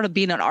 this is part of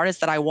being an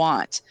artist that I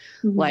want.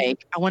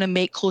 Like I want to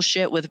make cool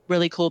shit with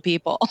really cool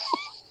people.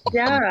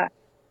 Yeah,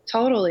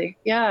 totally.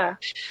 Yeah.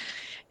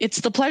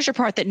 It's the pleasure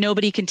part that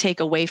nobody can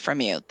take away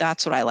from you.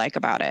 That's what I like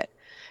about it.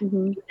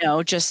 You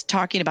know, just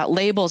talking about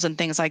labels and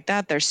things like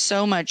that. There's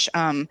so much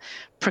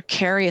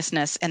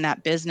precariousness in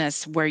that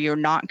business where you're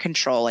not in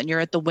control and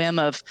you're at the whim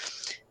of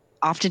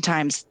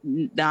oftentimes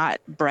not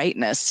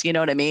brightness. You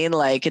know what I mean?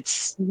 Like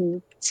it's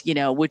you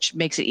know, which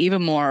makes it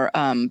even more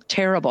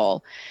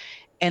terrible.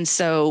 And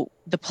so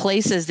the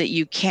places that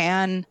you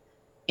can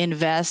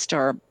invest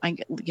or,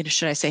 you know,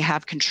 should I say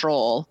have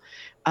control,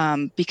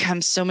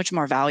 becomes so much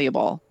more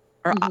valuable.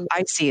 Or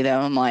I see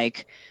them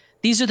like,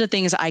 these are the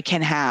things I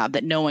can have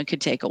that no one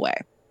could take away.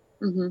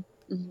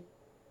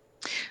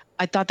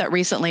 I thought that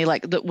recently,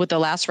 like with the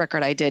last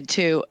record I did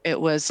too,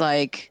 it was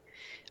like,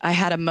 I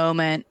had a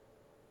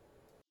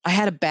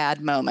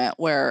bad moment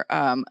where,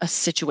 a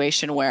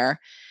situation where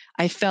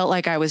I felt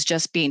like I was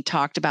just being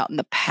talked about in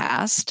the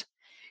past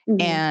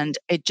And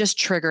it just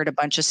triggered a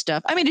bunch of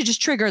stuff. I mean, it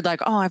just triggered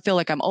like, oh, I feel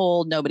like I'm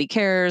old, nobody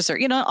cares, or,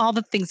 all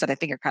the things that I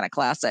think are kind of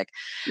classic.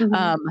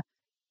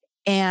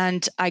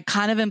 And I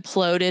kind of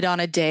imploded on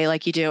a day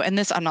like you do. And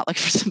this, I'm not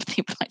looking for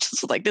sympathy, but I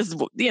just was like, this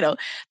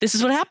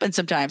is what happens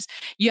sometimes.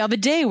 You have a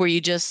day where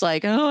you just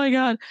like, oh my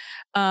God.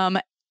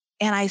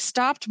 And I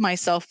stopped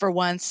myself for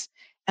once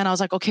and I was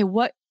like, okay,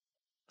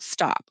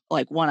 stop.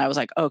 Like one, I was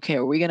like, okay,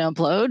 are we going to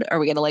implode? Are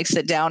we going to like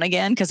sit down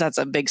again? Cause that's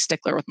a big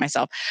stickler with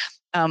myself.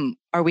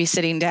 Are we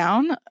sitting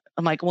down?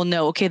 I'm like, well,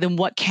 no. Okay. Then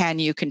what can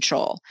you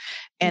control?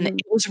 And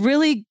it was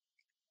really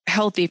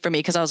healthy for me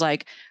because I was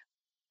like,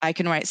 I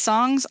can write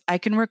songs, I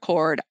can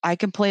record, I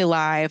can play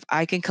live,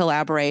 I can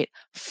collaborate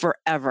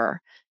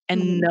forever.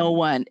 And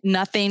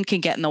nothing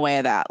can get in the way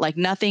of that. Like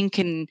nothing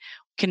can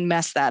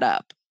mess that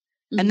up.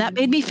 And that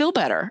made me feel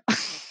better.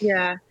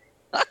 Yeah.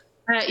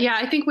 Yeah.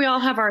 I think we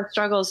all have our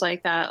struggles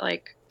like that.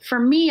 Like for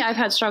me, I've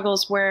had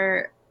struggles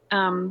where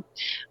I'm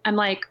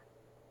like,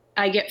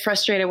 I get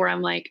frustrated where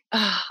I'm like,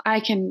 oh, I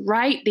can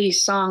write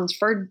these songs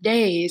for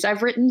days.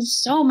 I've written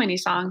so many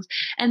songs.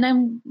 And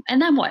then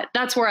what?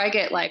 That's where I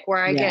get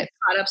get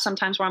caught up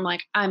sometimes where I'm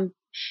like,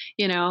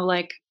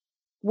 like,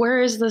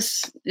 where is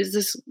this? Is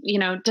this,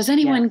 does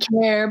anyone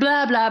care?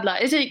 Blah, blah, blah.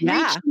 Is it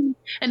reaching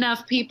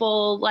enough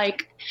people?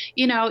 Like,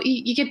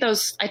 you get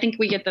those, I think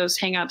we get those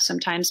hangups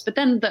sometimes, but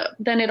then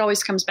it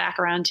always comes back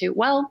around to,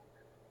 well,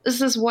 this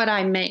is what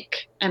I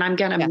make and I'm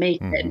going to make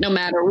it no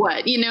matter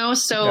what,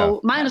 so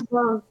might as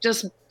well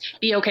just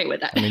be okay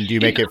with that. I mean, do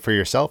you make it for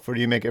yourself or do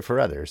you make it for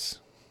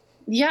others?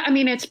 Yeah. I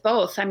mean, it's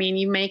both. I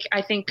mean,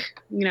 I think,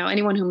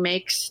 anyone who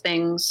makes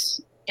things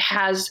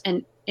has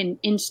an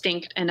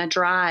instinct and a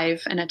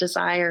drive and a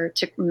desire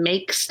to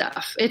make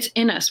stuff. It's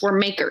in us. We're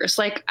makers.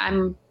 Like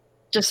I'm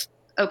just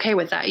okay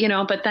with that,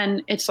 but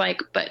then it's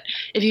like, but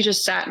if you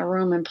just sat in a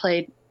room and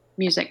played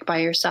music by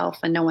yourself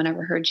and no one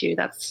ever heard you,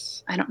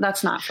 that's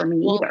not for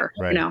me either.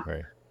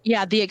 Right.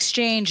 Yeah. The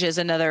exchange is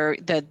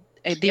the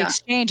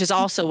exchange is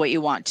also what you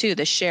want too,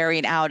 the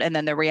sharing out and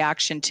then the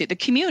reaction to the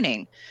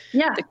communing.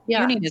 Yeah. The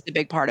communing is a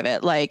big part of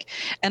it. Like,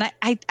 and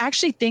I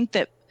actually think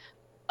that,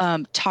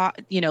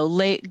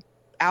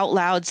 out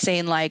loud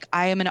saying like,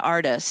 I am an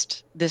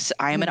artist.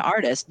 An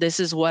artist. This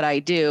is what I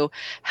do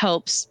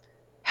helps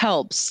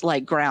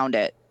like ground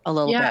it a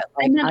little bit. Like,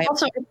 and then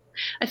also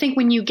I think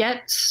when you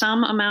get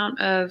some amount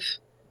of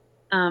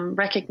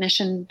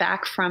recognition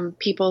back from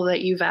people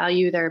that you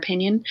value their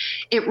opinion,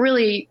 it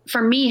really,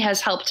 for me, has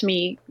helped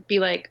me be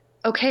like,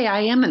 okay,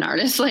 I am an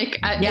artist. Like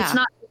it's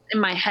not in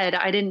my head.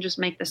 I didn't just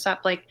make this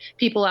up. Like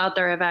people out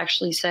there have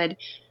actually said,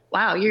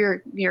 wow,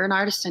 you're an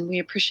artist and we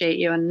appreciate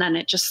you. And then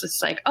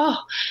it's like, oh,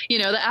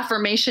 the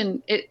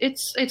affirmation,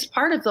 it's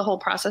part of the whole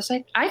process.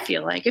 I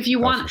feel like if you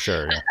want, for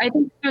sure, yeah. I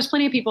think there's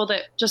plenty of people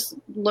that just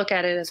look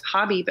at it as a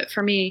hobby, but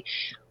for me,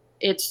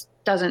 it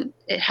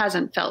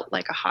hasn't felt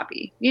like a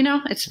hobby,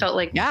 it's felt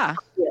like, I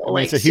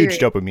mean, it's a huge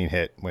dopamine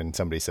hit when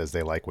somebody says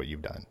they like what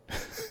you've done.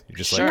 You're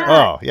just like,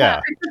 oh yeah.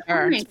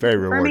 It's very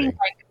rewarding. Me,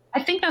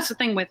 I think that's the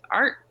thing with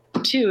art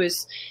too,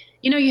 is,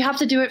 you have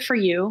to do it for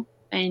you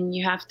and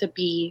you have to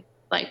be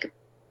like,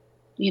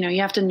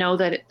 you have to know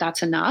that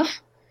that's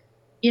enough,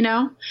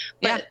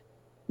 but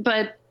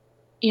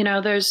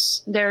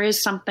there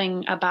is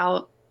something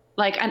about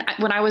like, and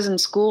when I was in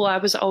school, I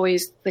was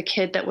always the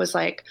kid that was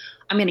like,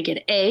 I'm going to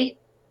get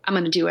I'm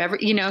going to do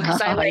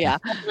cause I liked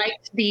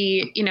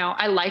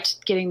I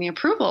liked getting the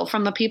approval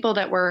from the people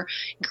that were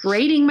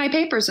grading my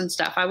papers and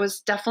stuff. I was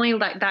definitely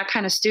like that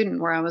kind of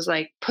student where I was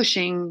like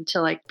pushing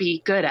to like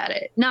be good at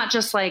it. Not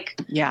just like,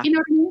 you know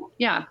what I mean?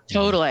 Yeah,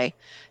 totally.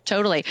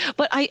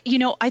 But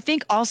I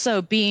think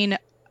also being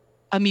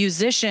a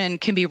musician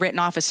can be written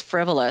off as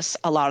frivolous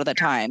a lot of the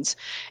times.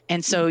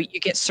 And so you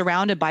get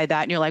surrounded by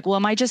that and you're like, well,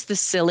 am I just this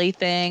silly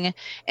thing?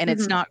 And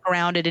it's not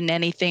grounded in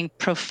anything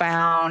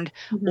profound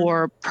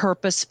or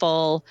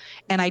purposeful.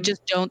 And I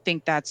just don't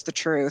think that's the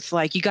truth.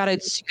 Like you gotta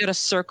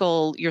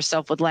circle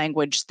yourself with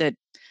language that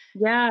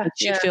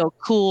makes you feel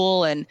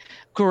cool and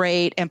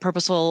great and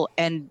purposeful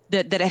and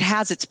that it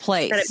has its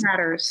place. That it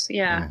matters.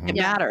 Yeah. It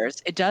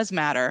matters. It does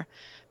matter.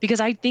 Because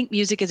I think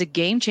music is a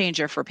game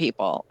changer for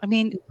people. I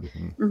mean,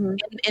 in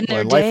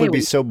their life day, would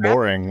be so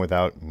boring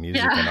without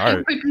music and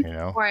art,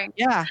 Boring.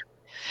 Yeah.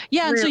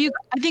 And so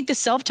I think the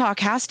self-talk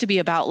has to be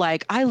about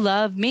like, I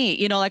love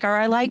me, like, or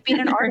I like being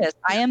an artist.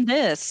 I am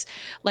this.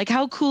 Like,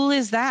 how cool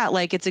is that?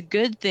 Like, it's a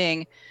good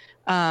thing,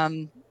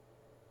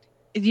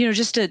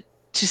 just to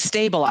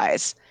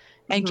stabilize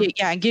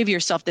and give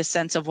yourself this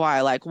sense of why.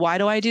 Like, why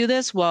do I do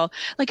this? Well,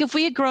 like if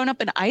we had grown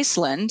up in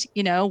Iceland,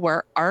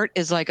 where art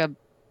is like a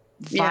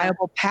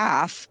viable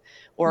path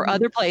or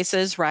other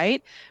places,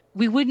 right?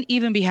 We wouldn't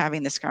even be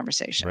having this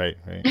conversation. Right.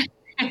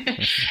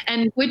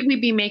 And would we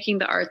be making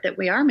the art that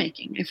we are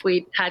making if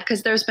we had,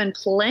 because there's been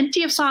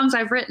plenty of songs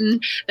I've written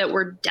that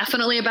were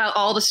definitely about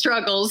all the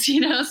struggles,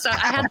 so I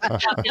had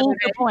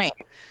good point.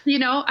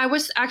 I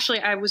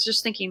was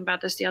just thinking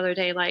about this the other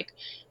day, like,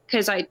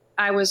 because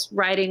I was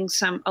writing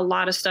a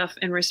lot of stuff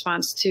in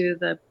response to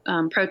the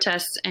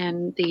protests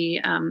and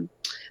the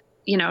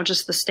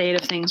just the state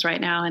of things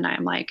right now. And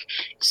I'm like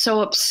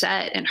so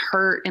upset and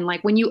hurt. And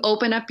like when you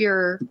open up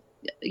your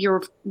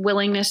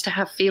willingness to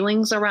have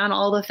feelings around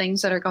all the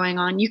things that are going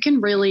on, you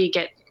can really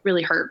get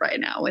really hurt right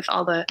now with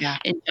all the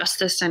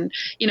injustice and,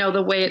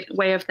 the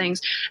way of things.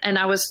 And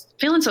I was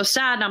feeling so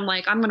sad, and I'm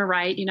like, I'm going to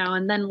write,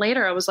 and then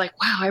later I was like,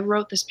 wow, I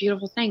wrote this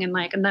beautiful thing. And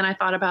and then I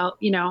thought about,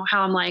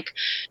 how I'm like,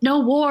 no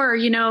war,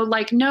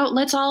 like, no,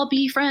 let's all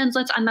be friends.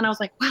 And then I was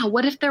like, wow,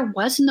 what if there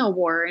was no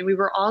war and we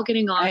were all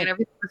getting along and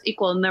everything was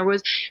equal? And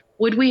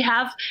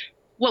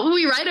what would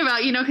we write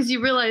about, because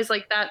you realize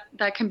like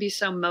that can be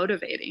so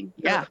motivating.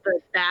 Yeah.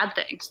 The bad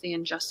things, the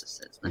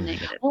injustices, the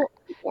negative.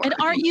 And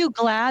aren't you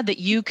glad that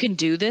you can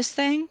do this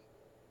thing?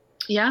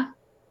 Yeah.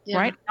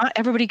 Right? Not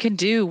everybody can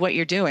do what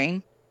you're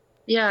doing.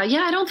 Yeah.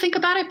 Yeah. I don't think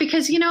about it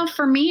because,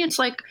 for me, it's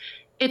like,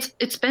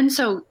 it's been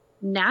so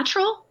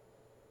natural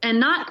and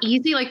not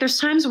easy. Like there's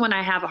times when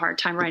I have a hard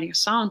time writing a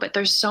song, but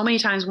there's so many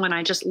times when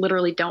I just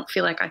literally don't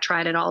feel like I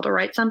tried at all to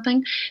write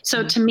something.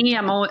 So to me,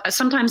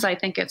 sometimes I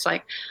think it's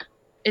like,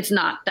 it's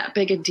not that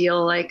big a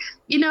deal. Like,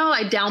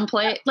 I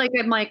downplay it. Like,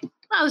 I'm like,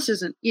 oh, this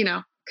isn't,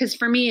 because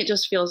for me, it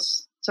just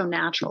feels so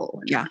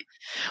natural. Yeah.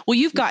 Well,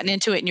 you've gotten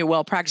into it and you're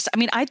well practiced. I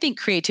mean, I think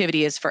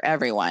creativity is for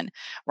everyone,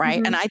 right?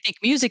 Mm-hmm. And I think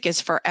music is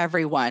for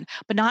everyone,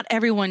 but not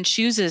everyone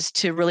chooses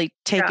to really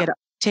take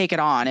it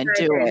on and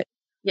do it.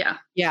 Yeah.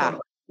 Yeah.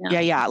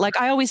 Totally. Yeah. Like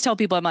I always tell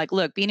people, I'm like,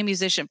 look, being a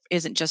musician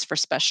isn't just for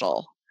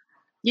special.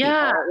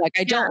 Yeah. People. Like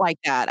I don't like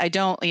that. I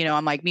don't,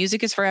 I'm like,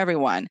 music is for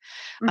everyone.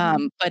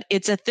 Mm-hmm. But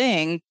it's a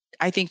thing,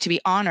 I think, to be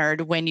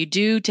honored when you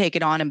do take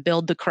it on and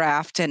build the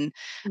craft and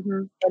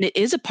it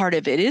is a part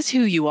of it. It is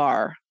who you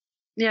are.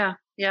 Yeah.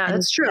 Yeah. And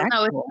That's true. it's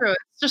No, it's true.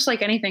 It's just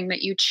like anything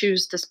that you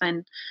choose to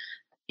spend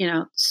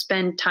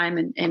time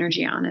and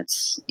energy on.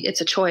 It's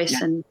a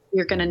choice and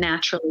you're going to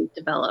naturally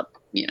develop,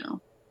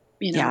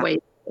 ways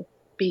to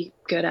be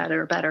good at it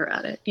or better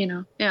at it,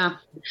 Yeah.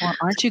 Well,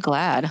 aren't you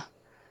glad?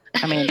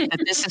 I mean, that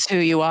this is who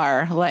you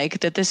are, like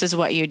that this is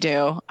what you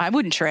do. I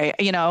wouldn't trade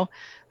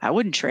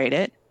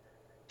it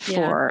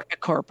for a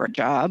corporate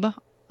job,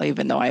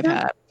 even though I've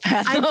had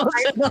those.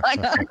 I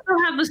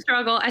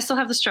still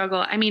have the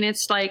struggle. I mean,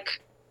 it's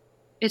like,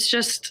 it's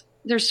just,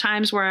 there's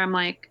times where I'm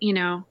like,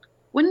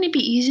 wouldn't it be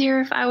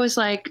easier if I was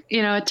like,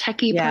 a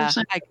techie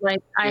person?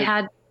 I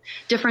had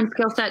different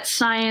skill sets,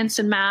 science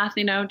and math,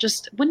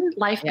 just wouldn't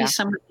life be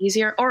so much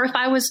easier? Or if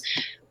I was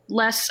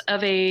less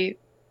of a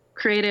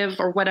creative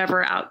or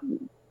whatever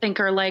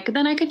thinker, like,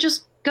 then I could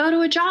just go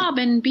to a job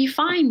and be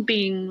fine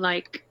being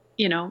like,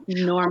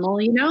 normal,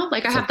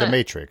 like I have the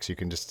Matrix. You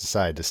can just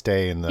decide to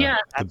stay in the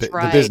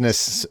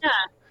business.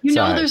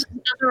 Yeah. There's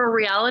another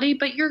reality,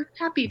 but you're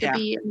happy to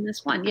be in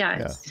this one.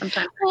 Yeah.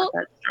 Sometimes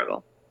that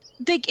struggle.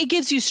 It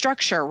gives you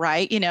structure,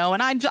 right?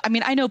 And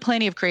I know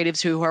plenty of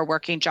creatives who are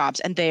working jobs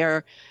and they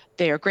are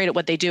great at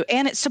what they do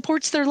and it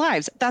supports their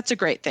lives. That's a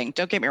great thing.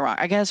 Don't get me wrong.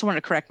 I guess I want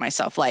to correct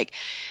myself. Like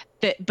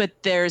that,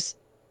 but there's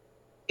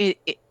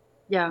it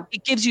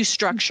gives you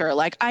structure.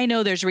 Like I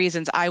know there's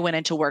reasons I went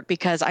into work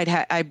because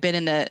I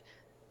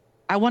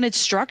wanted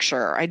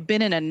structure. I'd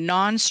been in a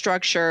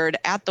non-structured,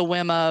 at the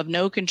whim of,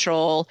 no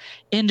control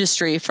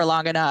industry for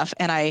long enough,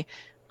 and I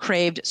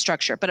craved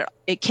structure. But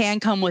it can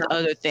come with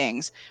other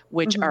things,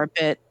 which are a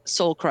bit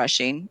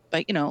soul-crushing.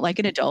 But, like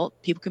an adult,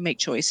 people can make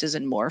choices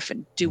and morph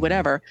and do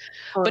whatever.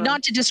 But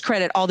not to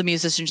discredit all the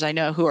musicians I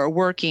know who are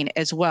working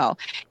as well.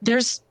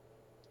 There's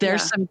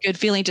some good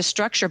feeling to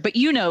structure. But,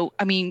 you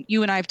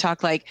and I have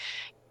talked like,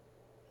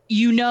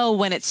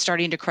 when it's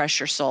starting to crush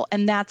your soul,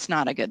 and that's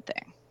not a good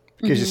thing.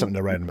 Gives you something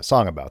to write a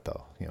song about,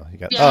 though. You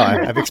got.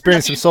 I've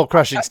experieed some soul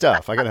crushing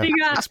stuff. I gotta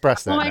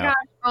express that.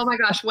 Oh my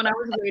gosh! When I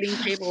was waiting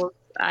tables,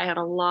 I had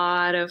a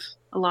lot of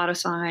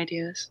song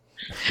ideas.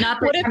 Not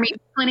that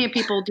plenty of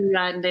people do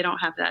that and they don't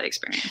have that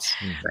experience.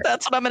 Right.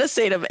 That's what I'm going to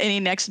say to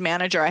any next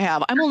manager I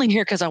have. I'm only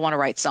here because I want to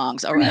write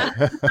songs. All right,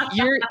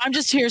 I'm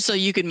just here so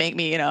you can make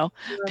me,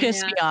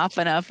 piss me off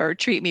enough or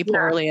treat me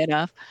poorly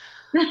enough.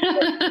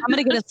 I'm going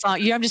to get a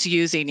song. I'm just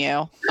using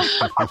you.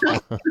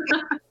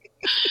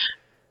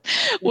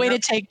 Way to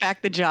take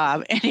back the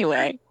job.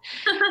 Anyway.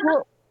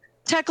 Well,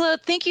 Tekla,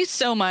 thank you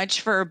so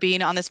much for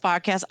being on this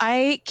podcast.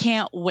 I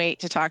can't wait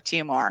to talk to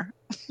you more.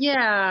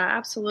 Yeah,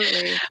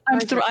 absolutely.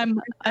 I'm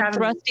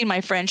thrusting my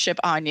friendship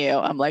on you.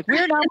 I'm like,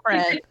 we're not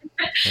friends.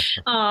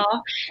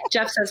 Oh,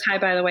 Jeff says hi,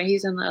 by the way.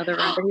 He's in the other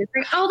room. But he's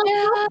like,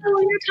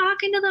 you're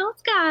talking to those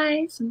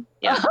guys.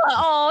 Yeah.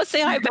 Oh,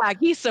 say hi back.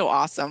 He's so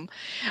awesome.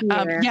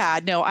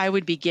 I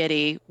would be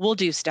giddy. We'll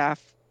do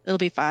stuff. It'll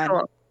be fun.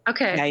 Cool.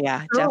 Okay.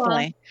 Yeah, cool.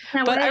 Definitely.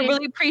 But I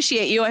really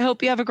appreciate you. I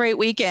hope you have a great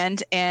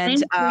weekend.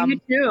 And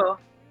you too.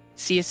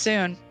 See you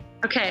soon.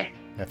 Okay.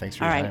 Yeah, thanks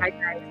for your time. Bye,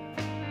 guys.